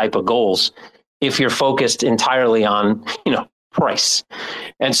any type of goals if you're focused entirely on price.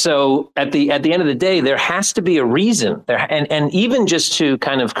 And so at the end of the day, there has to be a reason there, and even just to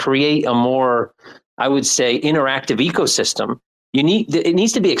kind of create a more, I would say, interactive ecosystem, it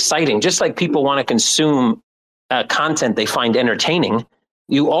needs to be exciting. Just like people want to consume content they find entertaining,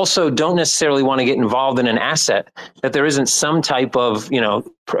 you also don't necessarily want to get involved in an asset that there isn't some type of,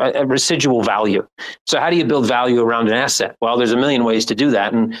 a residual value. So how do you build value around an asset? Well, there's a million ways to do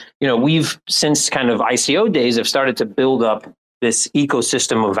that. And, we've, since kind of ICO days, have started to build up this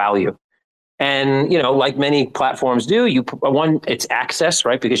ecosystem of value. And, like many platforms do, it's access,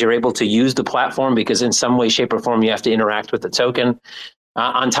 right? Because you're able to use the platform because in some way, shape, or form, you have to interact with the token.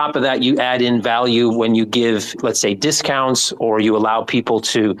 On top of that, you add in value when you give, let's say, discounts, or you allow people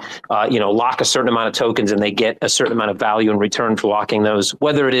to, lock a certain amount of tokens and they get a certain amount of value in return for locking those,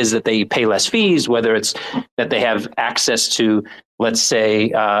 whether it is that they pay less fees, whether it's that they have access to, let's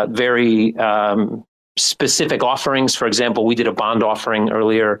say, very specific offerings. For example, we did a bond offering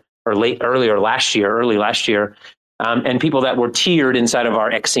early last year. And people that were tiered inside of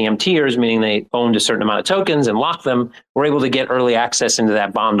our XCM tiers, meaning they owned a certain amount of tokens and locked them, were able to get early access into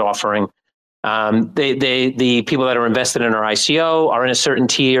that bond offering. The people that are invested in our ICO are in a certain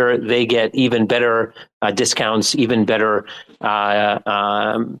tier. They get even better discounts, even better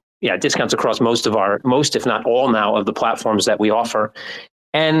discounts across most, if not all now, of the platforms that we offer.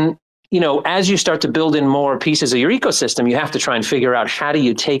 And as you start to build in more pieces of your ecosystem, you have to try and figure out how do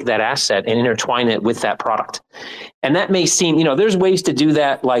you take that asset and intertwine it with that product. And that may seem, there's ways to do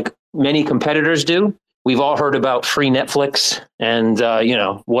that like many competitors do. We've all heard about free Netflix and,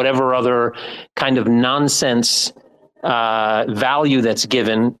 whatever other kind of nonsense value that's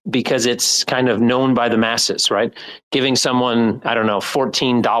given because it's kind of known by the masses, right? Giving someone,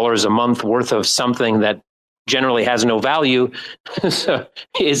 $14 a month worth of something that generally has no value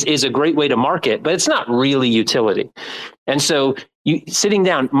is a great way to market, but it's not really utility. And so sitting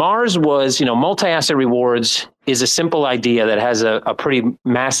down, Mars was, multi-asset rewards is a simple idea that has a pretty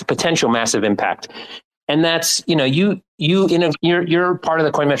potential massive impact. And that's, you're part of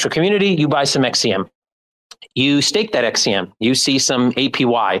the Coinmetro community, you buy some XCM. You stake that XCM, you see some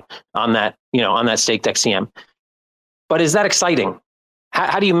APY on that staked XCM. But is that exciting?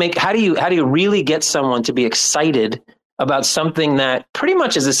 How do you really get someone to be excited about something that pretty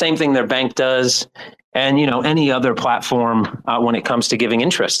much is the same thing their bank does and any other platform when it comes to giving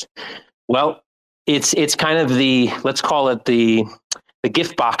interest? Well, it's kind of let's call it the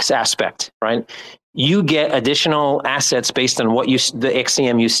gift box aspect, right? You get additional assets based on the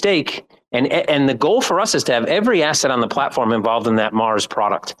XCM you stake, and the goal for us is to have every asset on the platform involved in that Mars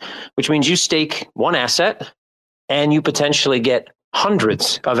product, which means you stake one asset and you potentially get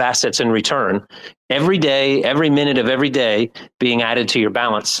hundreds of assets in return every day, every minute of every day being added to your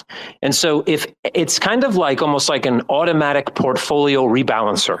balance. And so if it's kind of like almost like an automatic portfolio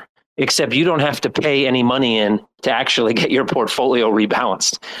rebalancer, except you don't have to pay any money in to actually get your portfolio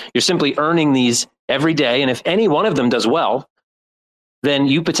rebalanced. You're simply earning these every day. And if any one of them does well, then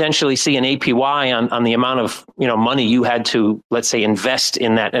you potentially see an APY on the amount of money you had to, let's say, invest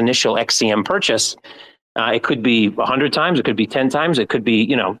in that initial XCM purchase. It could be 100 times, it could be 10 times, it could be,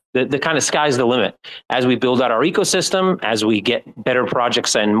 the kind of sky's the limit. As we build out our ecosystem, as we get better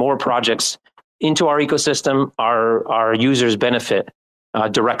projects and more projects into our ecosystem, our users benefit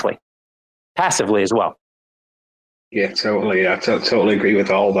directly, passively as well. Yeah, totally. I totally agree with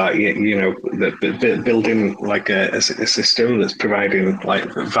all that. Building like a system that's providing like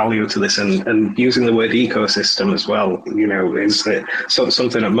value to this, and using the word ecosystem as well. Is that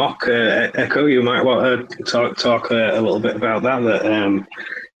something at MoK? Echo, you might want to talk a little bit about that.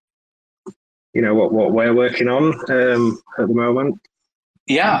 What we're working on at the moment.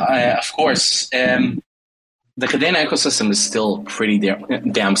 Yeah, of course. The Kadena ecosystem is still pretty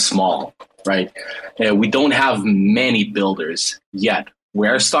damn small. Right. We don't have many builders yet.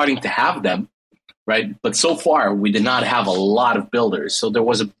 We're starting to have them. Right. But so far, we did not have a lot of builders. So there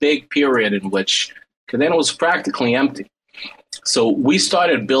was a big period in which Kadena was practically empty. So we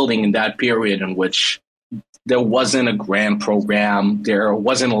started building in that period in which there wasn't a grant program. There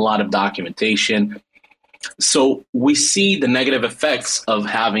wasn't a lot of documentation. So we see the negative effects of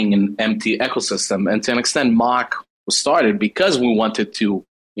having an empty ecosystem. And to an extent, MoK was started because we wanted to,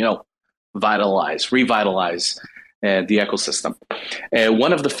 revitalize the ecosystem.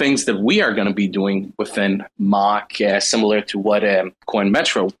 One of the things that we are going to be doing within MoK, similar to what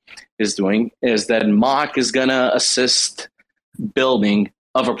Coinmetro is doing, is that MoK is going to assist building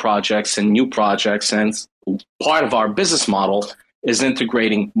other projects and new projects. And part of our business model is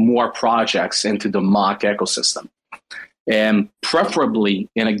integrating more projects into the MoK ecosystem, and preferably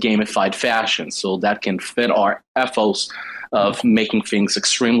in a gamified fashion, so that can fit our ethos of making things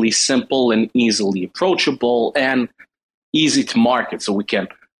extremely simple and easily approachable and easy to market, so we can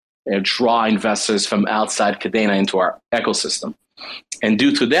draw investors from outside Kadena into our ecosystem. And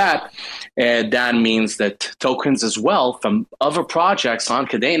due to that, that means that tokens as well from other projects on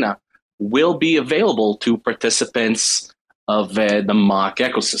Kadena will be available to participants of the MoK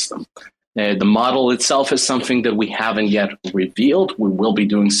ecosystem. The model itself is something that we haven't yet revealed. We will be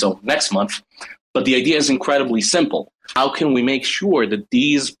doing so next month. But the idea is incredibly simple. How can we make sure that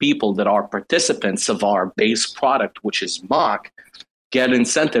these people that are participants of our base product, which is MoK, get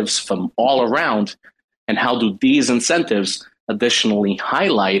incentives from all around? And how do these incentives additionally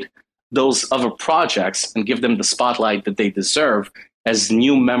highlight those other projects and give them the spotlight that they deserve as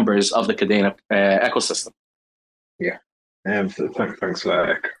new members of the Kadena ecosystem? Yeah. Thanks for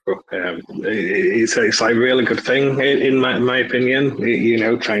that. It's like a really good thing in my opinion.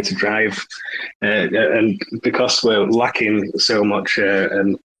 Trying to drive, and because we're lacking so much,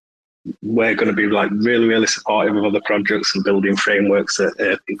 and we're going to be like really, really supportive of other projects and building frameworks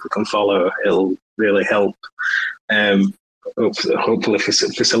that people can follow. It'll really help. Hopefully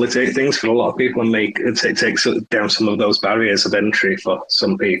facilitate things for a lot of people and take down some of those barriers of entry for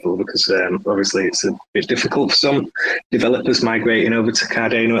some people, because obviously it's a bit difficult for some developers migrating over to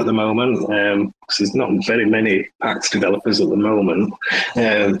Kadena at the moment, because there's not very many Pact developers at the moment,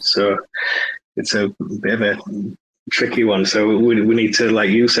 so it's a bit of a tricky one. So we need to,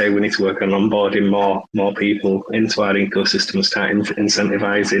 like you say, we need to work on onboarding more people into our ecosystem and start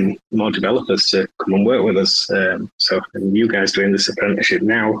incentivizing more developers to come and work with us. And you guys doing this apprenticeship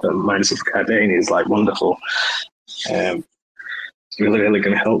now at Miners of Kadena is like wonderful. It's really, really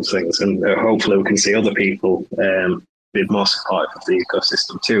going to help things, and hopefully we can see other people be more supportive of the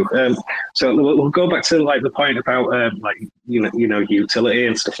ecosystem too. So we'll go back to like the point about utility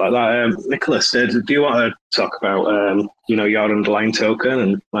and stuff like that. Nicholas, do you want to talk about your underlying token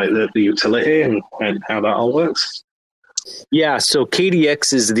and like the utility and how that all works? Yeah, so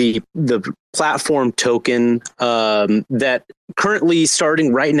KDX is the platform token that currently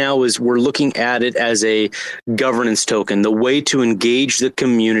starting right now is we're looking at it as a governance token, the way to engage the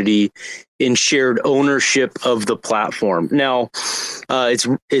community in shared ownership of the platform. Now,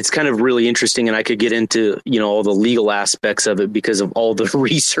 it's kind of really interesting, and I could get into all the legal aspects of it because of all the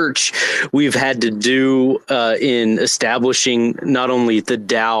research we've had to do in establishing not only the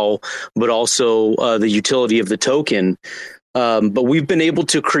DAO but also the utility of the token. But we've been able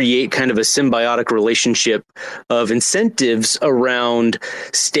to create kind of a symbiotic relationship of incentives around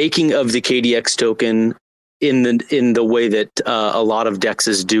staking of the KDX token in the way that a lot of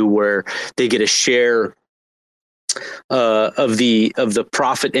dexes do, where they get a share of the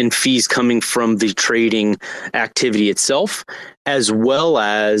profit and fees coming from the trading activity itself, as well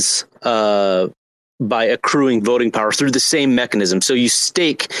as by accruing voting power through the same mechanism. So you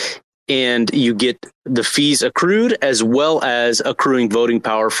stake and you get the fees accrued as well as accruing voting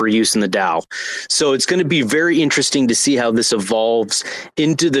power for use in the DAO. So it's going to be very interesting to see how this evolves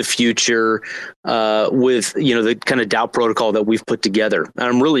into the future with, the kind of DAO protocol that we've put together. And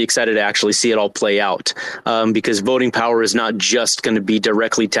I'm really excited to actually see it all play out because voting power is not just going to be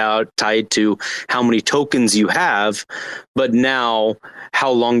directly tied to how many tokens you have, but now how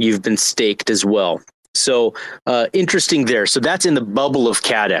long you've been staked as well. So interesting there. So that's in the bubble of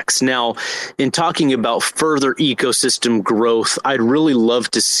Kaddex. Now, in talking about further ecosystem growth, I'd really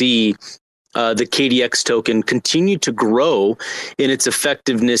love to see the KDX token continue to grow in its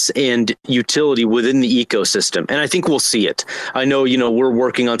effectiveness and utility within the ecosystem. And I think we'll see it. I know, we're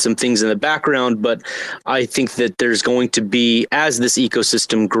working on some things in the background, but I think that there's going to be, as this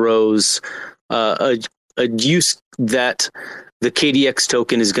ecosystem grows, a use that the KDX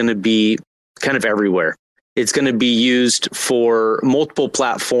token is going to be kind of everywhere. It's going to be used for multiple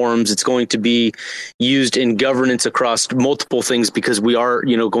platforms. It's going to be used in governance across multiple things because we are,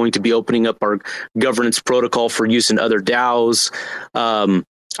 going to be opening up our governance protocol for use in other DAOs.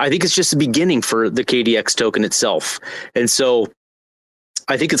 I think it's just the beginning for the KDX token itself. And so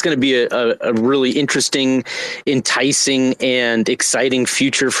I think it's going to be a really interesting, enticing, and exciting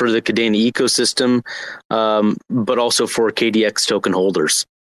future for the Kadena ecosystem, but also for KDX token holders.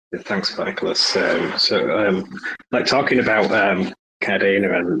 Thanks, Nicholas. So, talking about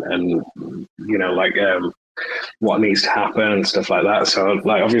Kadena and what needs to happen and stuff like that. So,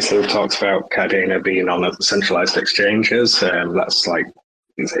 obviously, we've talked about Kadena being on the centralized exchanges. That's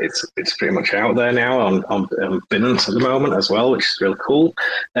it's pretty much out there now on Binance at the moment as well, which is really cool.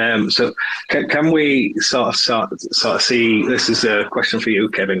 So can we sort of see, this is a question for you,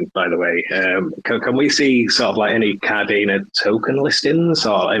 Kevin, by the way, can we see sort of any Kadena token listings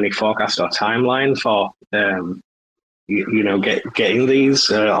or any forecast or timeline for getting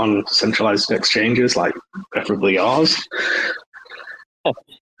these on centralized exchanges, preferably yours?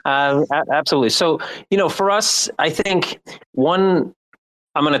 Absolutely. So, for us, I think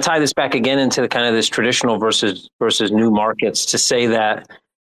I'm going to tie this back again into kind of this traditional versus new markets to say that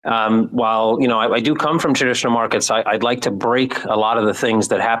while, I do come from traditional markets, I'd like to break a lot of the things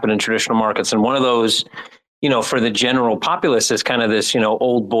that happen in traditional markets. And one of those, for the general populace is kind of this,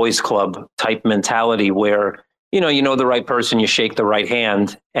 old boys club type mentality where, the right person, you shake the right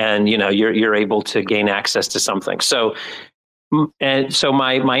hand and, you're able to gain access to something. And so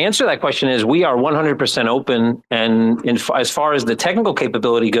my answer to that question is we are 100% open. And as far as the technical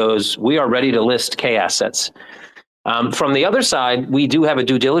capability goes, we are ready to list K assets. From the other side, we do have a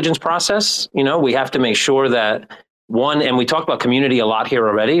due diligence process. We have to make sure that and we talk about community a lot here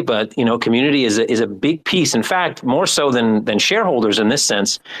already, but community is a big piece. In fact, more so than shareholders in this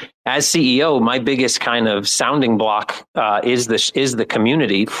sense. As CEO, my biggest kind of sounding block is the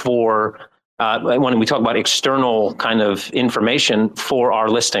community for when we talk about external kind of information for our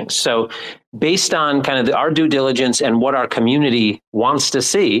listings. So based on kind of our due diligence and what our community wants to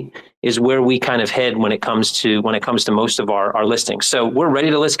see is where we kind of head when it comes to most of our listings. So we're ready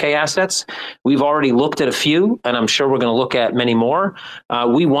to list K assets. We've already looked at a few, and I'm sure we're going to look at many more.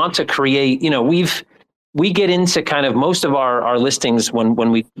 We want to create, we get into kind of most of our listings when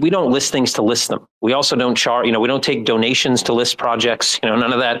we don't list things to list them. We also don't charge, we don't take donations to list projects,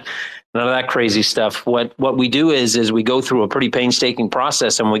 none of that crazy stuff. What we do is we go through a pretty painstaking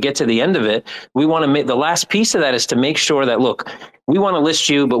process, and when we get to the end of it, we want to make the last piece of that is to make sure that, look, we want to list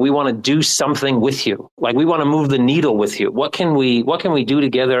you, but we want to do something with you. Like we want to move the needle with you. What can we do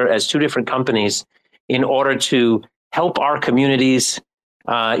together as two different companies in order to help our communities,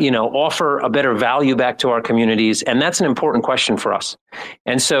 offer a better value back to our communities? And that's an important question for us.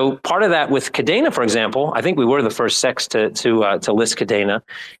 And so part of that with Kadena, for example, I think we were the first sex to list Kadena.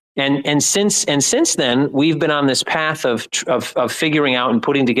 And since then, we've been on this path of figuring out and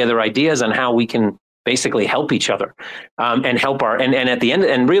putting together ideas on how we can basically help each other and help and at the end,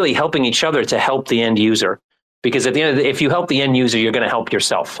 and really helping each other to help the end user. Because at the end of the day, if you help the end user, you're going to help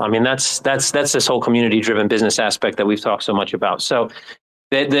yourself. I mean, that's this whole community-driven business aspect that we've talked so much about. So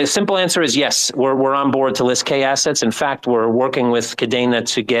the simple answer is yes, we're on board to list K assets. In fact, we're working with Kadena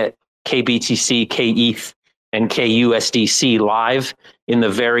to get KBTC, KETH, and KUSDC live in the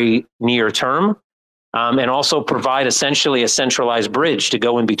very near term, and also provide essentially a centralized bridge to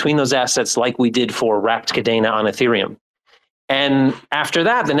go in between those assets like we did for wrapped Kadena on Ethereum. And after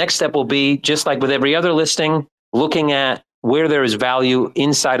that, the next step will be, just like with every other listing, looking at where there is value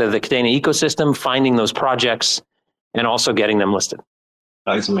inside of the Kadena ecosystem, finding those projects, and also getting them listed.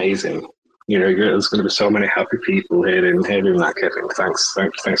 That is amazing. There's going to be so many happy people hearing that, Kevin.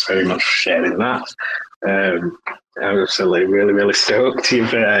 Thanks very much for sharing that. I'm absolutely really, really stoked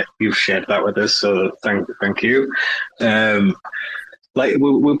you've shared that with us. So thank you.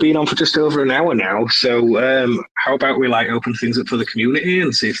 We've been on for just over an hour now. So how about we open things up for the community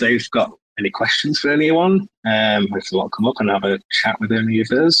and see if they've got any questions for anyone? If they want to come up and have a chat with any of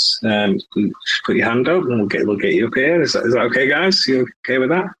us, just put your hand up and we'll get you up here. Is that okay, guys? You okay with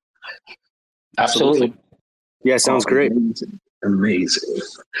that? Absolutely. Yeah, sounds great. Amazing.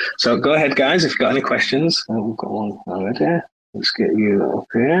 So go ahead, guys, if you've got any questions. We've got one already. Let's get you up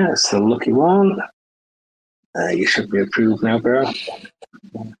here. It's the lucky one. You should be approved now, bro.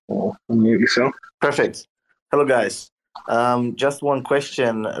 Unmute yourself. Perfect. Hello, guys. Just one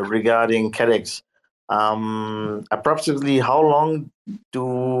question regarding Kaddex. Approximately how long do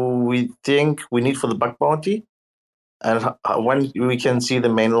we think we need for the bug bounty? And when we can see the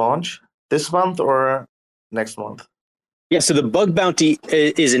main launch? This month or next month? Yeah, so the bug bounty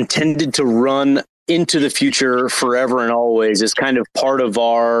is intended to run into the future forever and always. It's kind of part of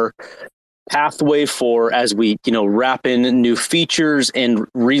our pathway for as we wrap in new features and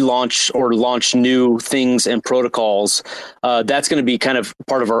relaunch or launch new things and protocols. That's going to be kind of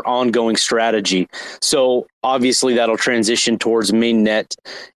part of our ongoing strategy. So obviously that'll transition towards mainnet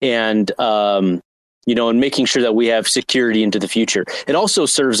and and making sure that we have security into the future. It also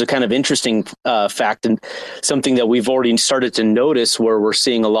serves a kind of interesting fact and something that we've already started to notice, where we're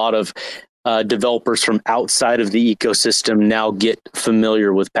seeing a lot of developers from outside of the ecosystem now get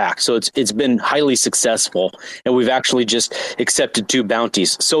familiar with PAC. So it's been highly successful, and we've actually just accepted 2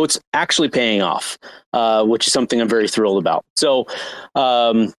 bounties. So it's actually paying off, which is something I'm very thrilled about. So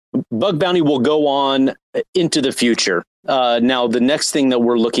bug bounty will go on into the future. Now, the next thing that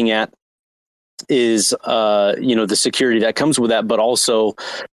we're looking at is the security that comes with that, but also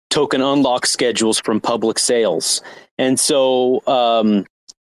token unlock schedules from public sales. And so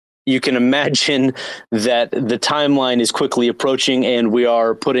you can imagine that the timeline is quickly approaching, and we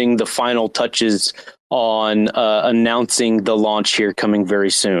are putting the final touches on announcing the launch here coming very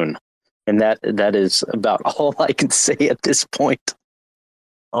soon. And that is about all I can say at this point.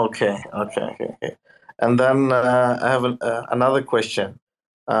 Okay. And then I have another question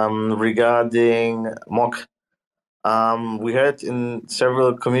regarding MoK. We heard in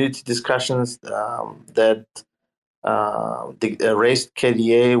several community discussions that the raised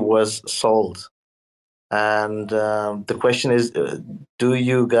KDA was sold. And the question is, do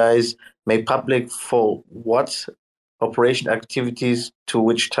you guys make public for what operation activities to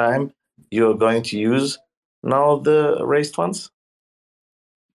which time you're going to use now the raised funds?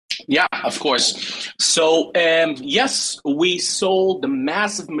 Yeah, of course. So, yes, we sold the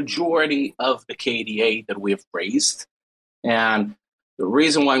massive majority of the KDA that we have raised. And the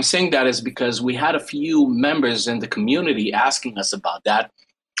reason why I'm saying that is because we had a few members in the community asking us about that,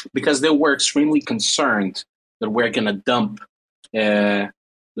 because they were extremely concerned that we're going to dump the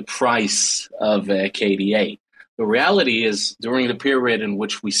price of KDA. The reality is, during the period in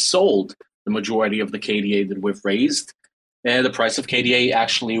which we sold the majority of the KDA that we've raised, the price of KDA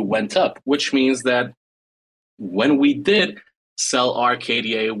actually went up, which means that when we did sell our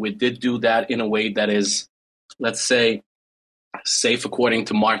KDA, we did do that in a way that is, let's say, safe according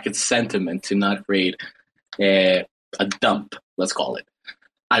to market sentiment, to not create a dump, let's call it.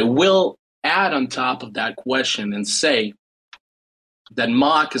 I will add on top of that question and say that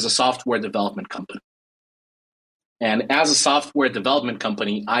MoK is a software development company. And as a software development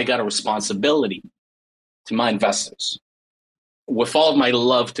company, I got a responsibility to my investors. With all of my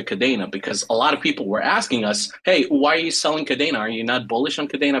love to Kadena, because a lot of people were asking us, hey, why are you selling Kadena? Are you not bullish on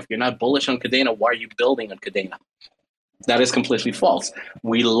Kadena? If you're not bullish on Kadena, why are you building on Kadena? That is completely false.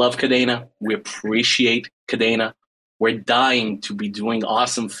 We love Kadena. We appreciate Kadena. We're dying to be doing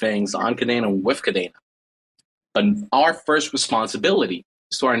awesome things on Kadena and with Kadena. But our first responsibility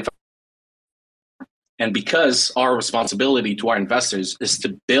is to our investors. And because our responsibility to our investors is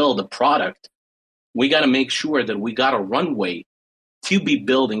to build a product, we got to make sure that we got a runway to be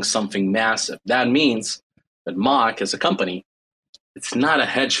building something massive. That means that MoK as a company, it's not a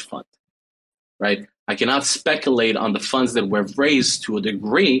hedge fund, right? I cannot speculate on the funds that we've raised to a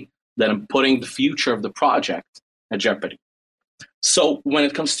degree that I'm putting the future of the project at jeopardy. So when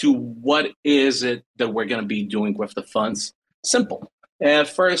it comes to what is it that we're going to be doing with the funds, simple.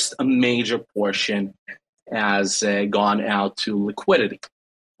 First, a major portion has gone out to liquidity.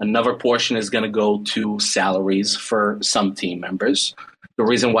 Another portion is going to go to salaries for some team members. The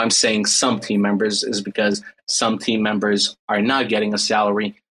reason why I'm saying some team members is because some team members are not getting a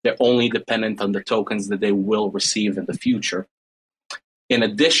salary They're only dependent on the tokens that they will receive in the future. In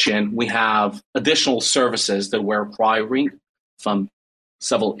addition, we have additional services that we're acquiring from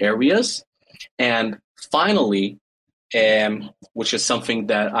several areas. And finally, which is something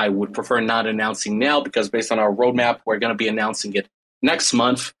that I would prefer not announcing now, because based on our roadmap, we're going to be announcing it next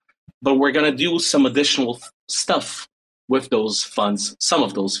month. But we're going to do some additional stuff with those funds, some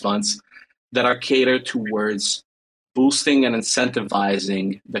of those funds that are catered towards boosting and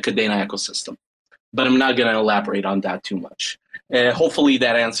incentivizing the Kadena ecosystem. But I'm not going to elaborate on that too much. Hopefully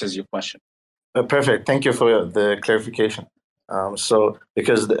that answers your question. Perfect. Thank you for the clarification.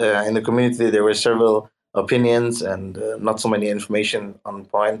 Because in the community, there were several opinions and not so many information on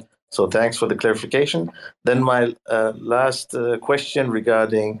point. So thanks for the clarification. Then my last question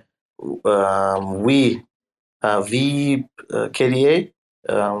regarding KDA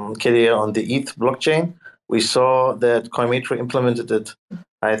on the ETH blockchain. We saw that Coinmetro implemented it,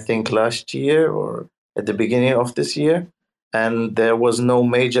 I think, last year or at the beginning of this year, and there was no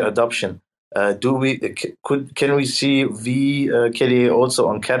major adoption. Can we see KDA also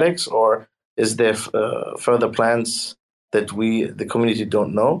on Kaddex, or is there further plans that the community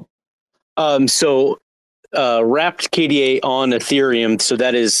don't know? Wrapped KDA on Ethereum. So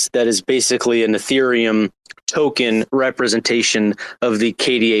that is basically an Ethereum token representation of the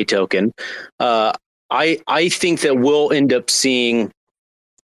KDA token. I think that we'll end up seeing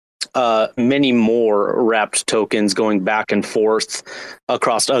many more wrapped tokens going back and forth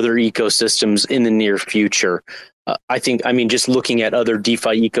across other ecosystems in the near future. Just looking at other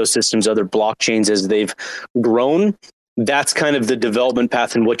DeFi ecosystems, other blockchains as they've grown, that's kind of the development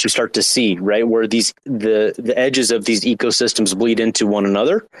path and what you start to see, right? Where the edges of these ecosystems bleed into one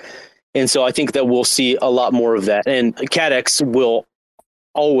another. And so I think that we'll see a lot more of that. And Kaddex will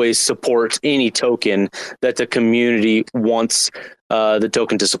always support any token that the community wants the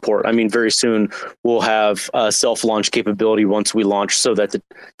token to support. I mean, very soon we'll have self-launch capability once we launch, so that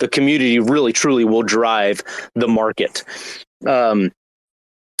the community really truly will drive the market.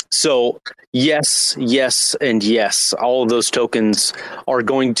 So yes, and yes, all of those tokens are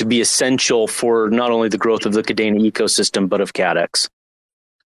going to be essential for not only the growth of the Kadena ecosystem, but of Kaddex.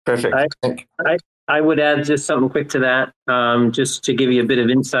 Perfect. I would add just something quick to that, just to give you a bit of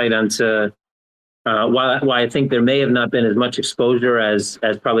insight onto why I think there may have not been as much exposure as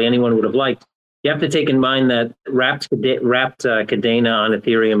probably anyone would have liked. You have to take in mind that wrapped Kadena on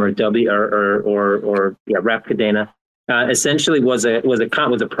Ethereum wrapped Kadena essentially was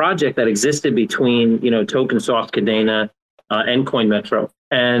a project that existed between TokenSoft Kadena and Coinmetro,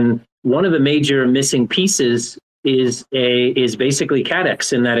 and one of the major missing pieces is basically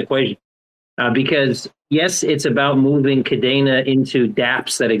Kaddex in that equation. Because yes, it's about moving Kadena into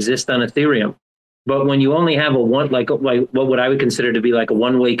dApps that exist on Ethereum, but when you only have what I would consider to be like a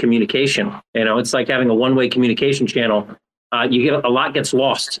one-way communication, it's like having a one-way communication channel. A lot gets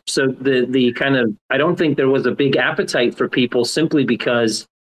lost. So the kind of, I don't think there was a big appetite for people simply because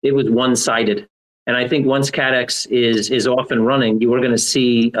it was one-sided. And I think once Kaddex is off and running, you are going to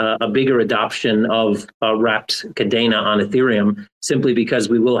see a bigger adoption of wrapped Kadena on Ethereum, simply because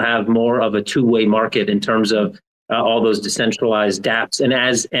we will have more of a two-way market in terms of all those decentralized dApps.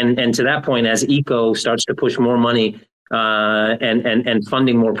 And to that point, as Eco starts to push more money and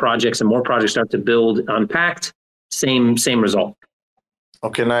funding more projects, and more projects start to build on Pact, same result.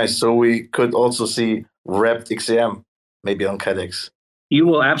 Okay, nice. So we could also see wrapped XCM maybe on Kaddex. You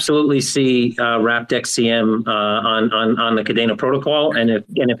will absolutely see wrapped XCM on the Kadena protocol, and if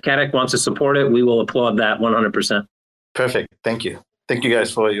Kaddex wants to support it, we will applaud that 100%. Perfect. Thank you guys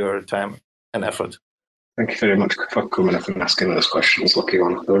for your time and effort. Thank you very much for coming up and asking those questions, Lucky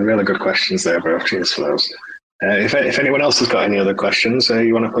One. They were really good questions there, bro. Cheers for those. If anyone else has got any other questions,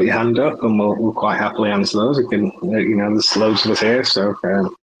 you want to put your hand up, and we'll quite happily answer those. You can, there's loads of us here, so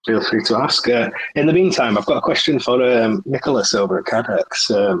feel free to ask. In the meantime, I've got a question for Nicholas over at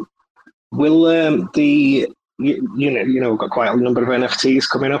Kaddex. Will we've got quite a number of NFTs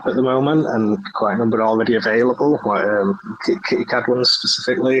coming up at the moment, and quite a number already available, like Kitty Cat ones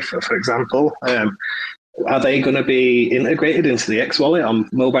specifically, for example. Are they going to be integrated into the X Wallet on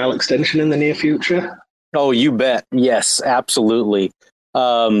mobile extension in the near future? Oh, you bet. Yes, absolutely.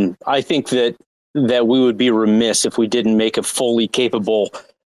 I think that we would be remiss if we didn't make a fully capable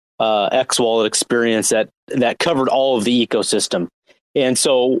X Wallet experience that covered all of the ecosystem. And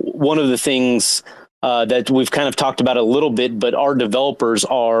so one of the things that we've kind of talked about a little bit, but our developers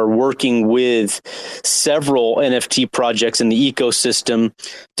are working with several NFT projects in the ecosystem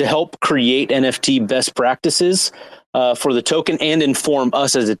to help create NFT best practices for the token, and inform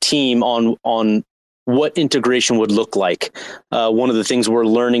us as a team on what integration would look like. One of the things we're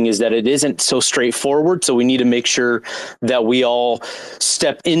learning is that it isn't so straightforward. So we need to make sure that we all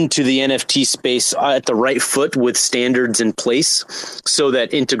step into the NFT space at the right foot with standards in place so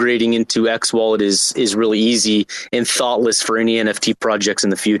that integrating into X Wallet is really easy and thoughtless for any NFT projects in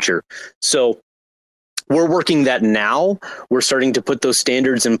the future. So we're working that now. We're starting to put those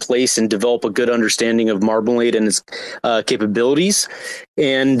standards in place and develop a good understanding of Marmalade and its capabilities.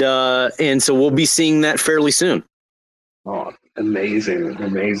 And so we'll be seeing that fairly soon. Oh, amazing.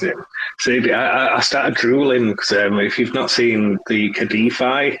 See, I started drooling because if you've not seen the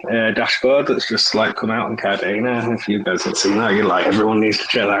Kaddefi dashboard that's just like come out on Kadena, if you guys haven't seen that, you're like, everyone needs to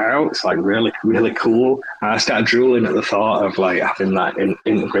check that out. It's like really, really cool. I started drooling at the thought of like having that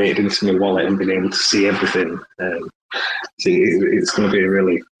integrated into my wallet and being able to see everything. It's going to be a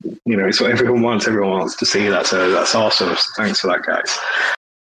really, it's what everyone wants. Everyone wants to see that. So that's awesome. So thanks for that, guys.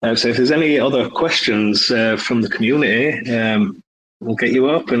 So if there's any other questions from the community, we'll get you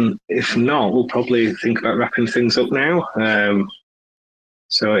up. And if not, we'll probably think about wrapping things up now.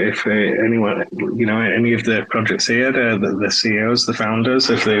 So if anyone, any of the projects here, the CEOs, the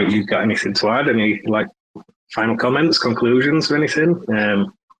founders, if you've got anything to add, any like final comments, conclusions or anything,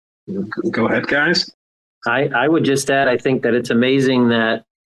 go ahead, guys. I would just add, I think that it's amazing that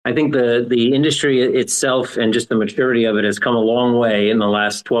I think the industry itself and just the maturity of it has come a long way in the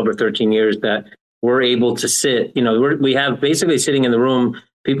last 12 or 13 years that we're able to sit, we have basically sitting in the room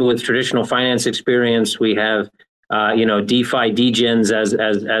people with traditional finance experience. We have, DeFi degens as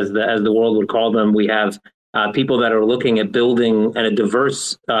the world would call them. We have people that are looking at building a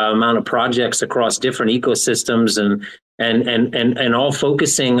diverse amount of projects across different ecosystems and all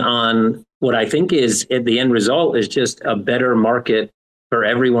focusing on what I think is at the end result is just a better market for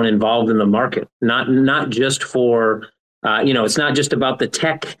everyone involved in the market, not just for, it's not just about the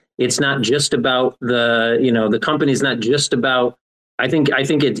tech. It's not just about the company. It's not just about, I think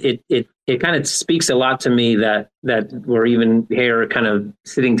it kind of speaks a lot to me that we're even here kind of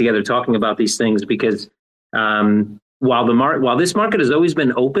sitting together talking about these things because while this market has always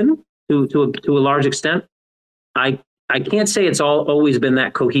been open to a large extent, I can't say it's always been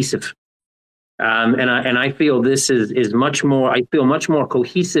that cohesive. And I feel this is much more. I feel much more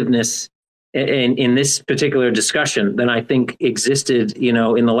cohesiveness in this particular discussion than I think existed, in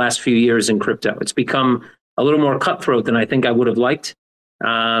the last few years in crypto. It's become a little more cutthroat than I think I would have liked.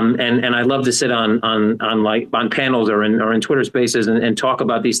 And I love to sit on panels or in Twitter Spaces and talk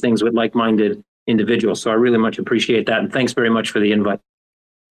about these things with like-minded individuals. So I really much appreciate that, and thanks very much for the invite.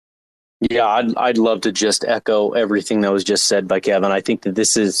 Yeah, I'd love to just echo everything that was just said by Kevin. I think that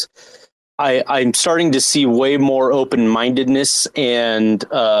this is. I'm starting to see way more open-mindedness and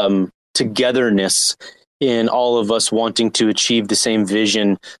togetherness in all of us wanting to achieve the same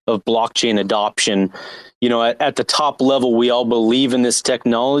vision of blockchain adoption. At the top level, we all believe in this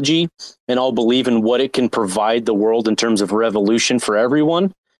technology and all believe in what it can provide the world in terms of revolution for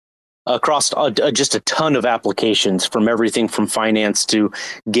everyone across just a ton of applications, from everything from finance to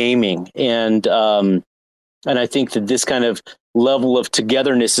gaming. And I think that this kind of level of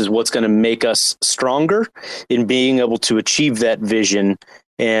togetherness is what's going to make us stronger in being able to achieve that vision.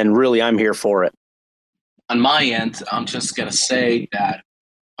 And really, I'm here for it. On my end, I'm just going to say that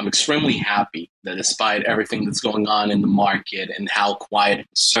I'm extremely happy that despite everything that's going on in the market and how quiet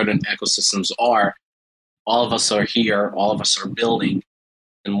certain ecosystems are, all of us are here, all of us are building.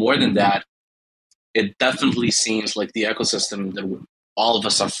 And more than that, it definitely seems like the ecosystem that all of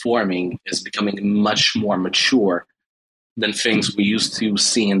us are forming is becoming much more mature than things we used to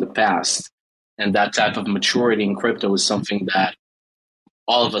see in the past. And that type of maturity in crypto is something that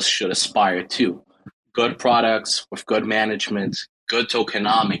all of us should aspire to. Good products with good management, good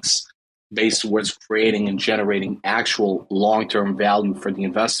tokenomics based towards creating and generating actual long-term value for the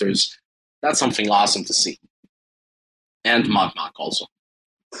investors. That's something awesome to see. And MoK also.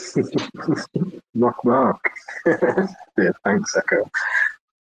 MoK. Yeah, thanks, Echo.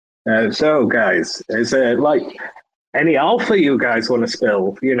 So, guys, is there any alpha you guys want to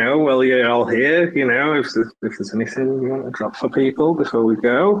spill? Well, you're all here. If there's anything you want to drop for people before we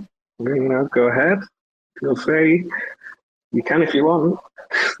go, go ahead. Feel free. You can if you want.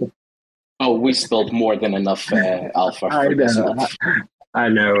 Oh, we spilled more than enough alpha. I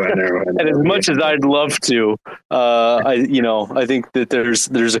know. And as much as I'd love to, I think that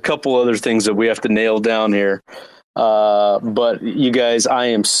there's a couple other things that we have to nail down here. But you guys, I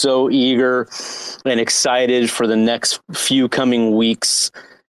am so eager and excited for the next few coming weeks.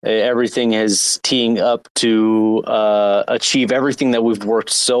 Everything is teeing up to achieve everything that we've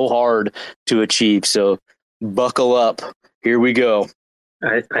worked so hard to achieve. So buckle up. Here we go.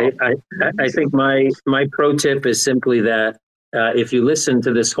 I think my pro tip is simply that if you listen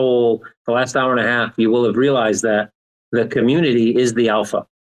to the last hour and a half, you will have realized that the community is the alpha.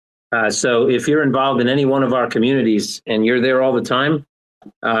 So if you're involved in any one of our communities and you're there all the time,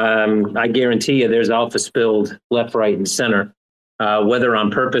 I guarantee you there's alpha spilled left, right, and center, whether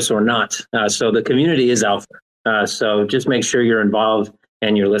on purpose or not. So the community is alpha. So just make sure you're involved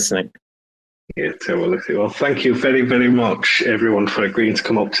and you're listening. Yeah, totally. Well, thank you very, very much, everyone, for agreeing to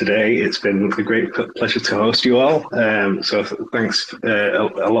come up today. It's been a great pleasure to host you all. So thanks a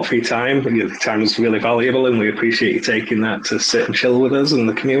lot for your time. Your time is really valuable, and we appreciate you taking that to sit and chill with us in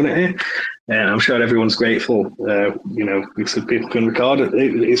the community. I'm sure everyone's grateful, because people can record it.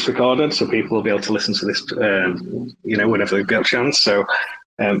 It's recorded, so people will be able to listen to this, whenever they get a chance. So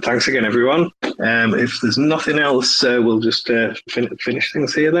thanks again, everyone. If there's nothing else, we'll just finish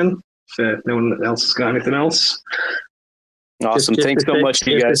things here then. If no one else has got anything else. Awesome. Thanks so much,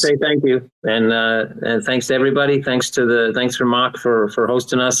 you guys. To say thank you, and thanks to everybody. Thanks for MoK for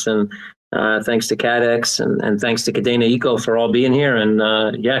hosting us, and thanks to Kaddex, and thanks to Kadena Eco for all being here. And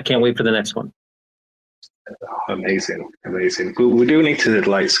can't wait for the next one. Amazing. We do need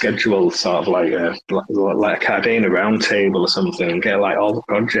to schedule sort of like a Kadena roundtable or something, and get all the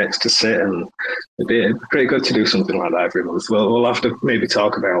projects to sit, and it'd be pretty good to do something like that every month. We'll have to maybe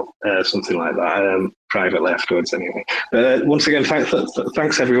talk about something like that privately afterwards. Anyway, once again,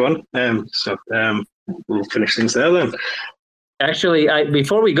 thanks everyone. We'll finish things there then. Actually,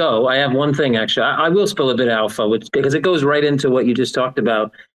 before we go, I have one thing. Actually, I will spill a bit of alpha, because it goes right into what you just talked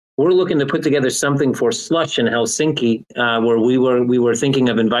about. We're looking to put together something for Slush in Helsinki, where we were thinking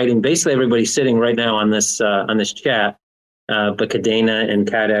of inviting basically everybody sitting right now on this chat, but Kadena and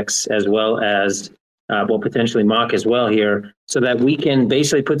Kaddex, as well as potentially MoK as well here, so that we can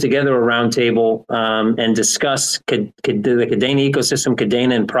basically put together a roundtable and discuss the Kadena ecosystem,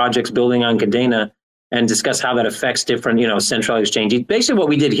 Kadena, and projects building on Kadena, and discuss how that affects different centralized exchanges. Basically, what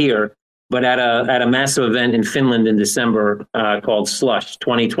we did here, but at a massive event in Finland in December called Slush,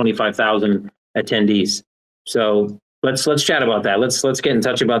 25,000 attendees. So let's chat about that. Let's get in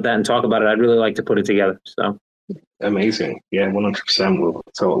touch about that and talk about it. I'd really like to put it together. So amazing. Yeah, 100%. We'll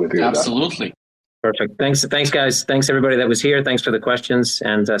totally do that. Absolutely. Perfect. Thanks, guys. Thanks everybody that was here. Thanks for the questions,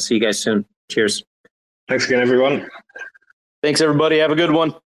 and see you guys soon. Cheers. Thanks again, everyone. Thanks, everybody. Have a good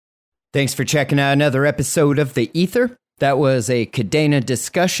one. Thanks for checking out another episode of The Ether. That was a Kadena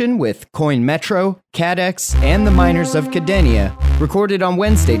discussion with Coinmetro, Kaddex, and the miners of Kadena, recorded on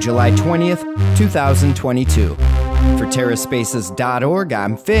Wednesday, July 20th, 2022. For TerraSpaces.org,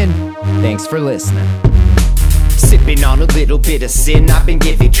 I'm Finn. Thanks for listening. Sipping on a little bit of sin I've been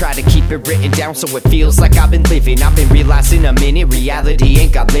giving. Try to keep it written down so it feels like I've been living. I've been realizing a minute, reality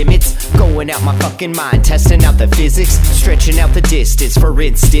ain't got limits. Going out my fucking mind, testing out the physics, stretching out the distance. For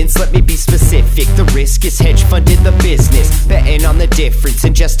instance, let me be specific. The risk is hedge funding the business, betting on the difference,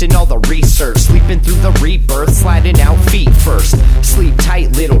 ingesting all the research, sleeping through the rebirth, sliding out feet first. Sleep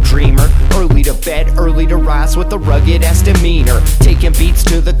tight, little dreamer. Early to bed, early to rise with a rugged ass demeanor. Taking beats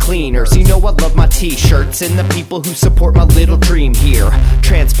to the cleaners. You know I love my t-shirts and the people who support my little dream here.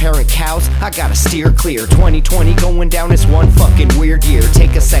 Transparent cows, I gotta steer clear. 2020 going down as one fucking weird year.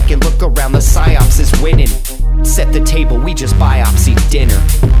 Take a second, look around, the psyops is winning. Set the table, we just biopsy dinner.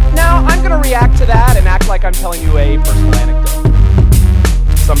 Now I'm gonna react to that and act like I'm telling you a personal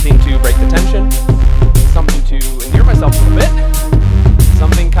anecdote. Something to break the tension, something to endear myself a little bit,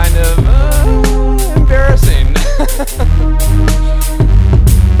 something kind of embarrassing.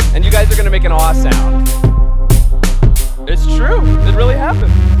 And you guys are gonna make an awe sound. It's true. It really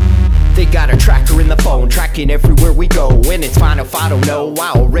happened. They got a tracker in the phone, tracking everywhere we go. And it's fine if I don't know.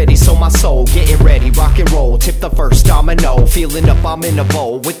 I already sold my soul. Getting ready, rock and roll. Tip the first domino. Feeling up, I'm in a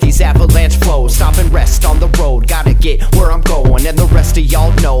bowl with these avalanche flows. Stop and rest on the road. Gotta get where I'm going. And the rest of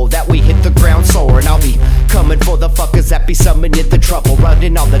y'all know that we hit the ground soaring. I'll be coming for the fuckers that be summoning the trouble.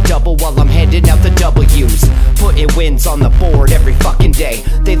 Running on the double while I'm handing out the W's. Putting wins on the board every fucking day.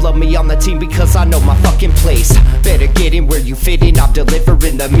 They love me on the team because I know my fucking place. Better get in where you fit in. I'm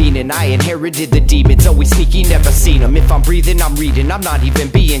delivering the meaning. I inherited the demons, always sneaky, never seen them. If I'm breathing, I'm reading, I'm not even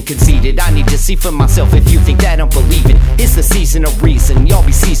being conceited. I need to see for myself if you think that I'm believing. It's the season of reason, y'all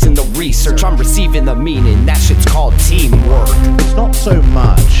be ceasing the research. I'm receiving the meaning, that shit's called teamwork. It's not so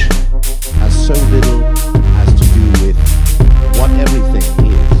much as so little as to do with what everything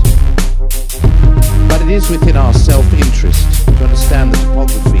is. But it is within our self-interest to understand the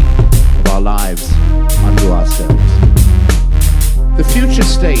topography of our lives unto ourselves. The future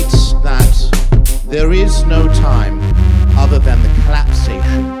states that there is no time other than the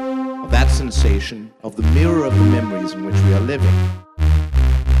collapsation of that sensation of the mirror of the memories in which we are living.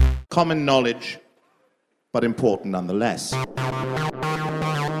 common knowledge, but important nonetheless.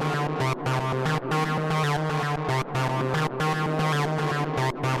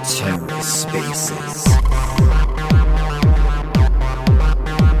 TerraSpaces.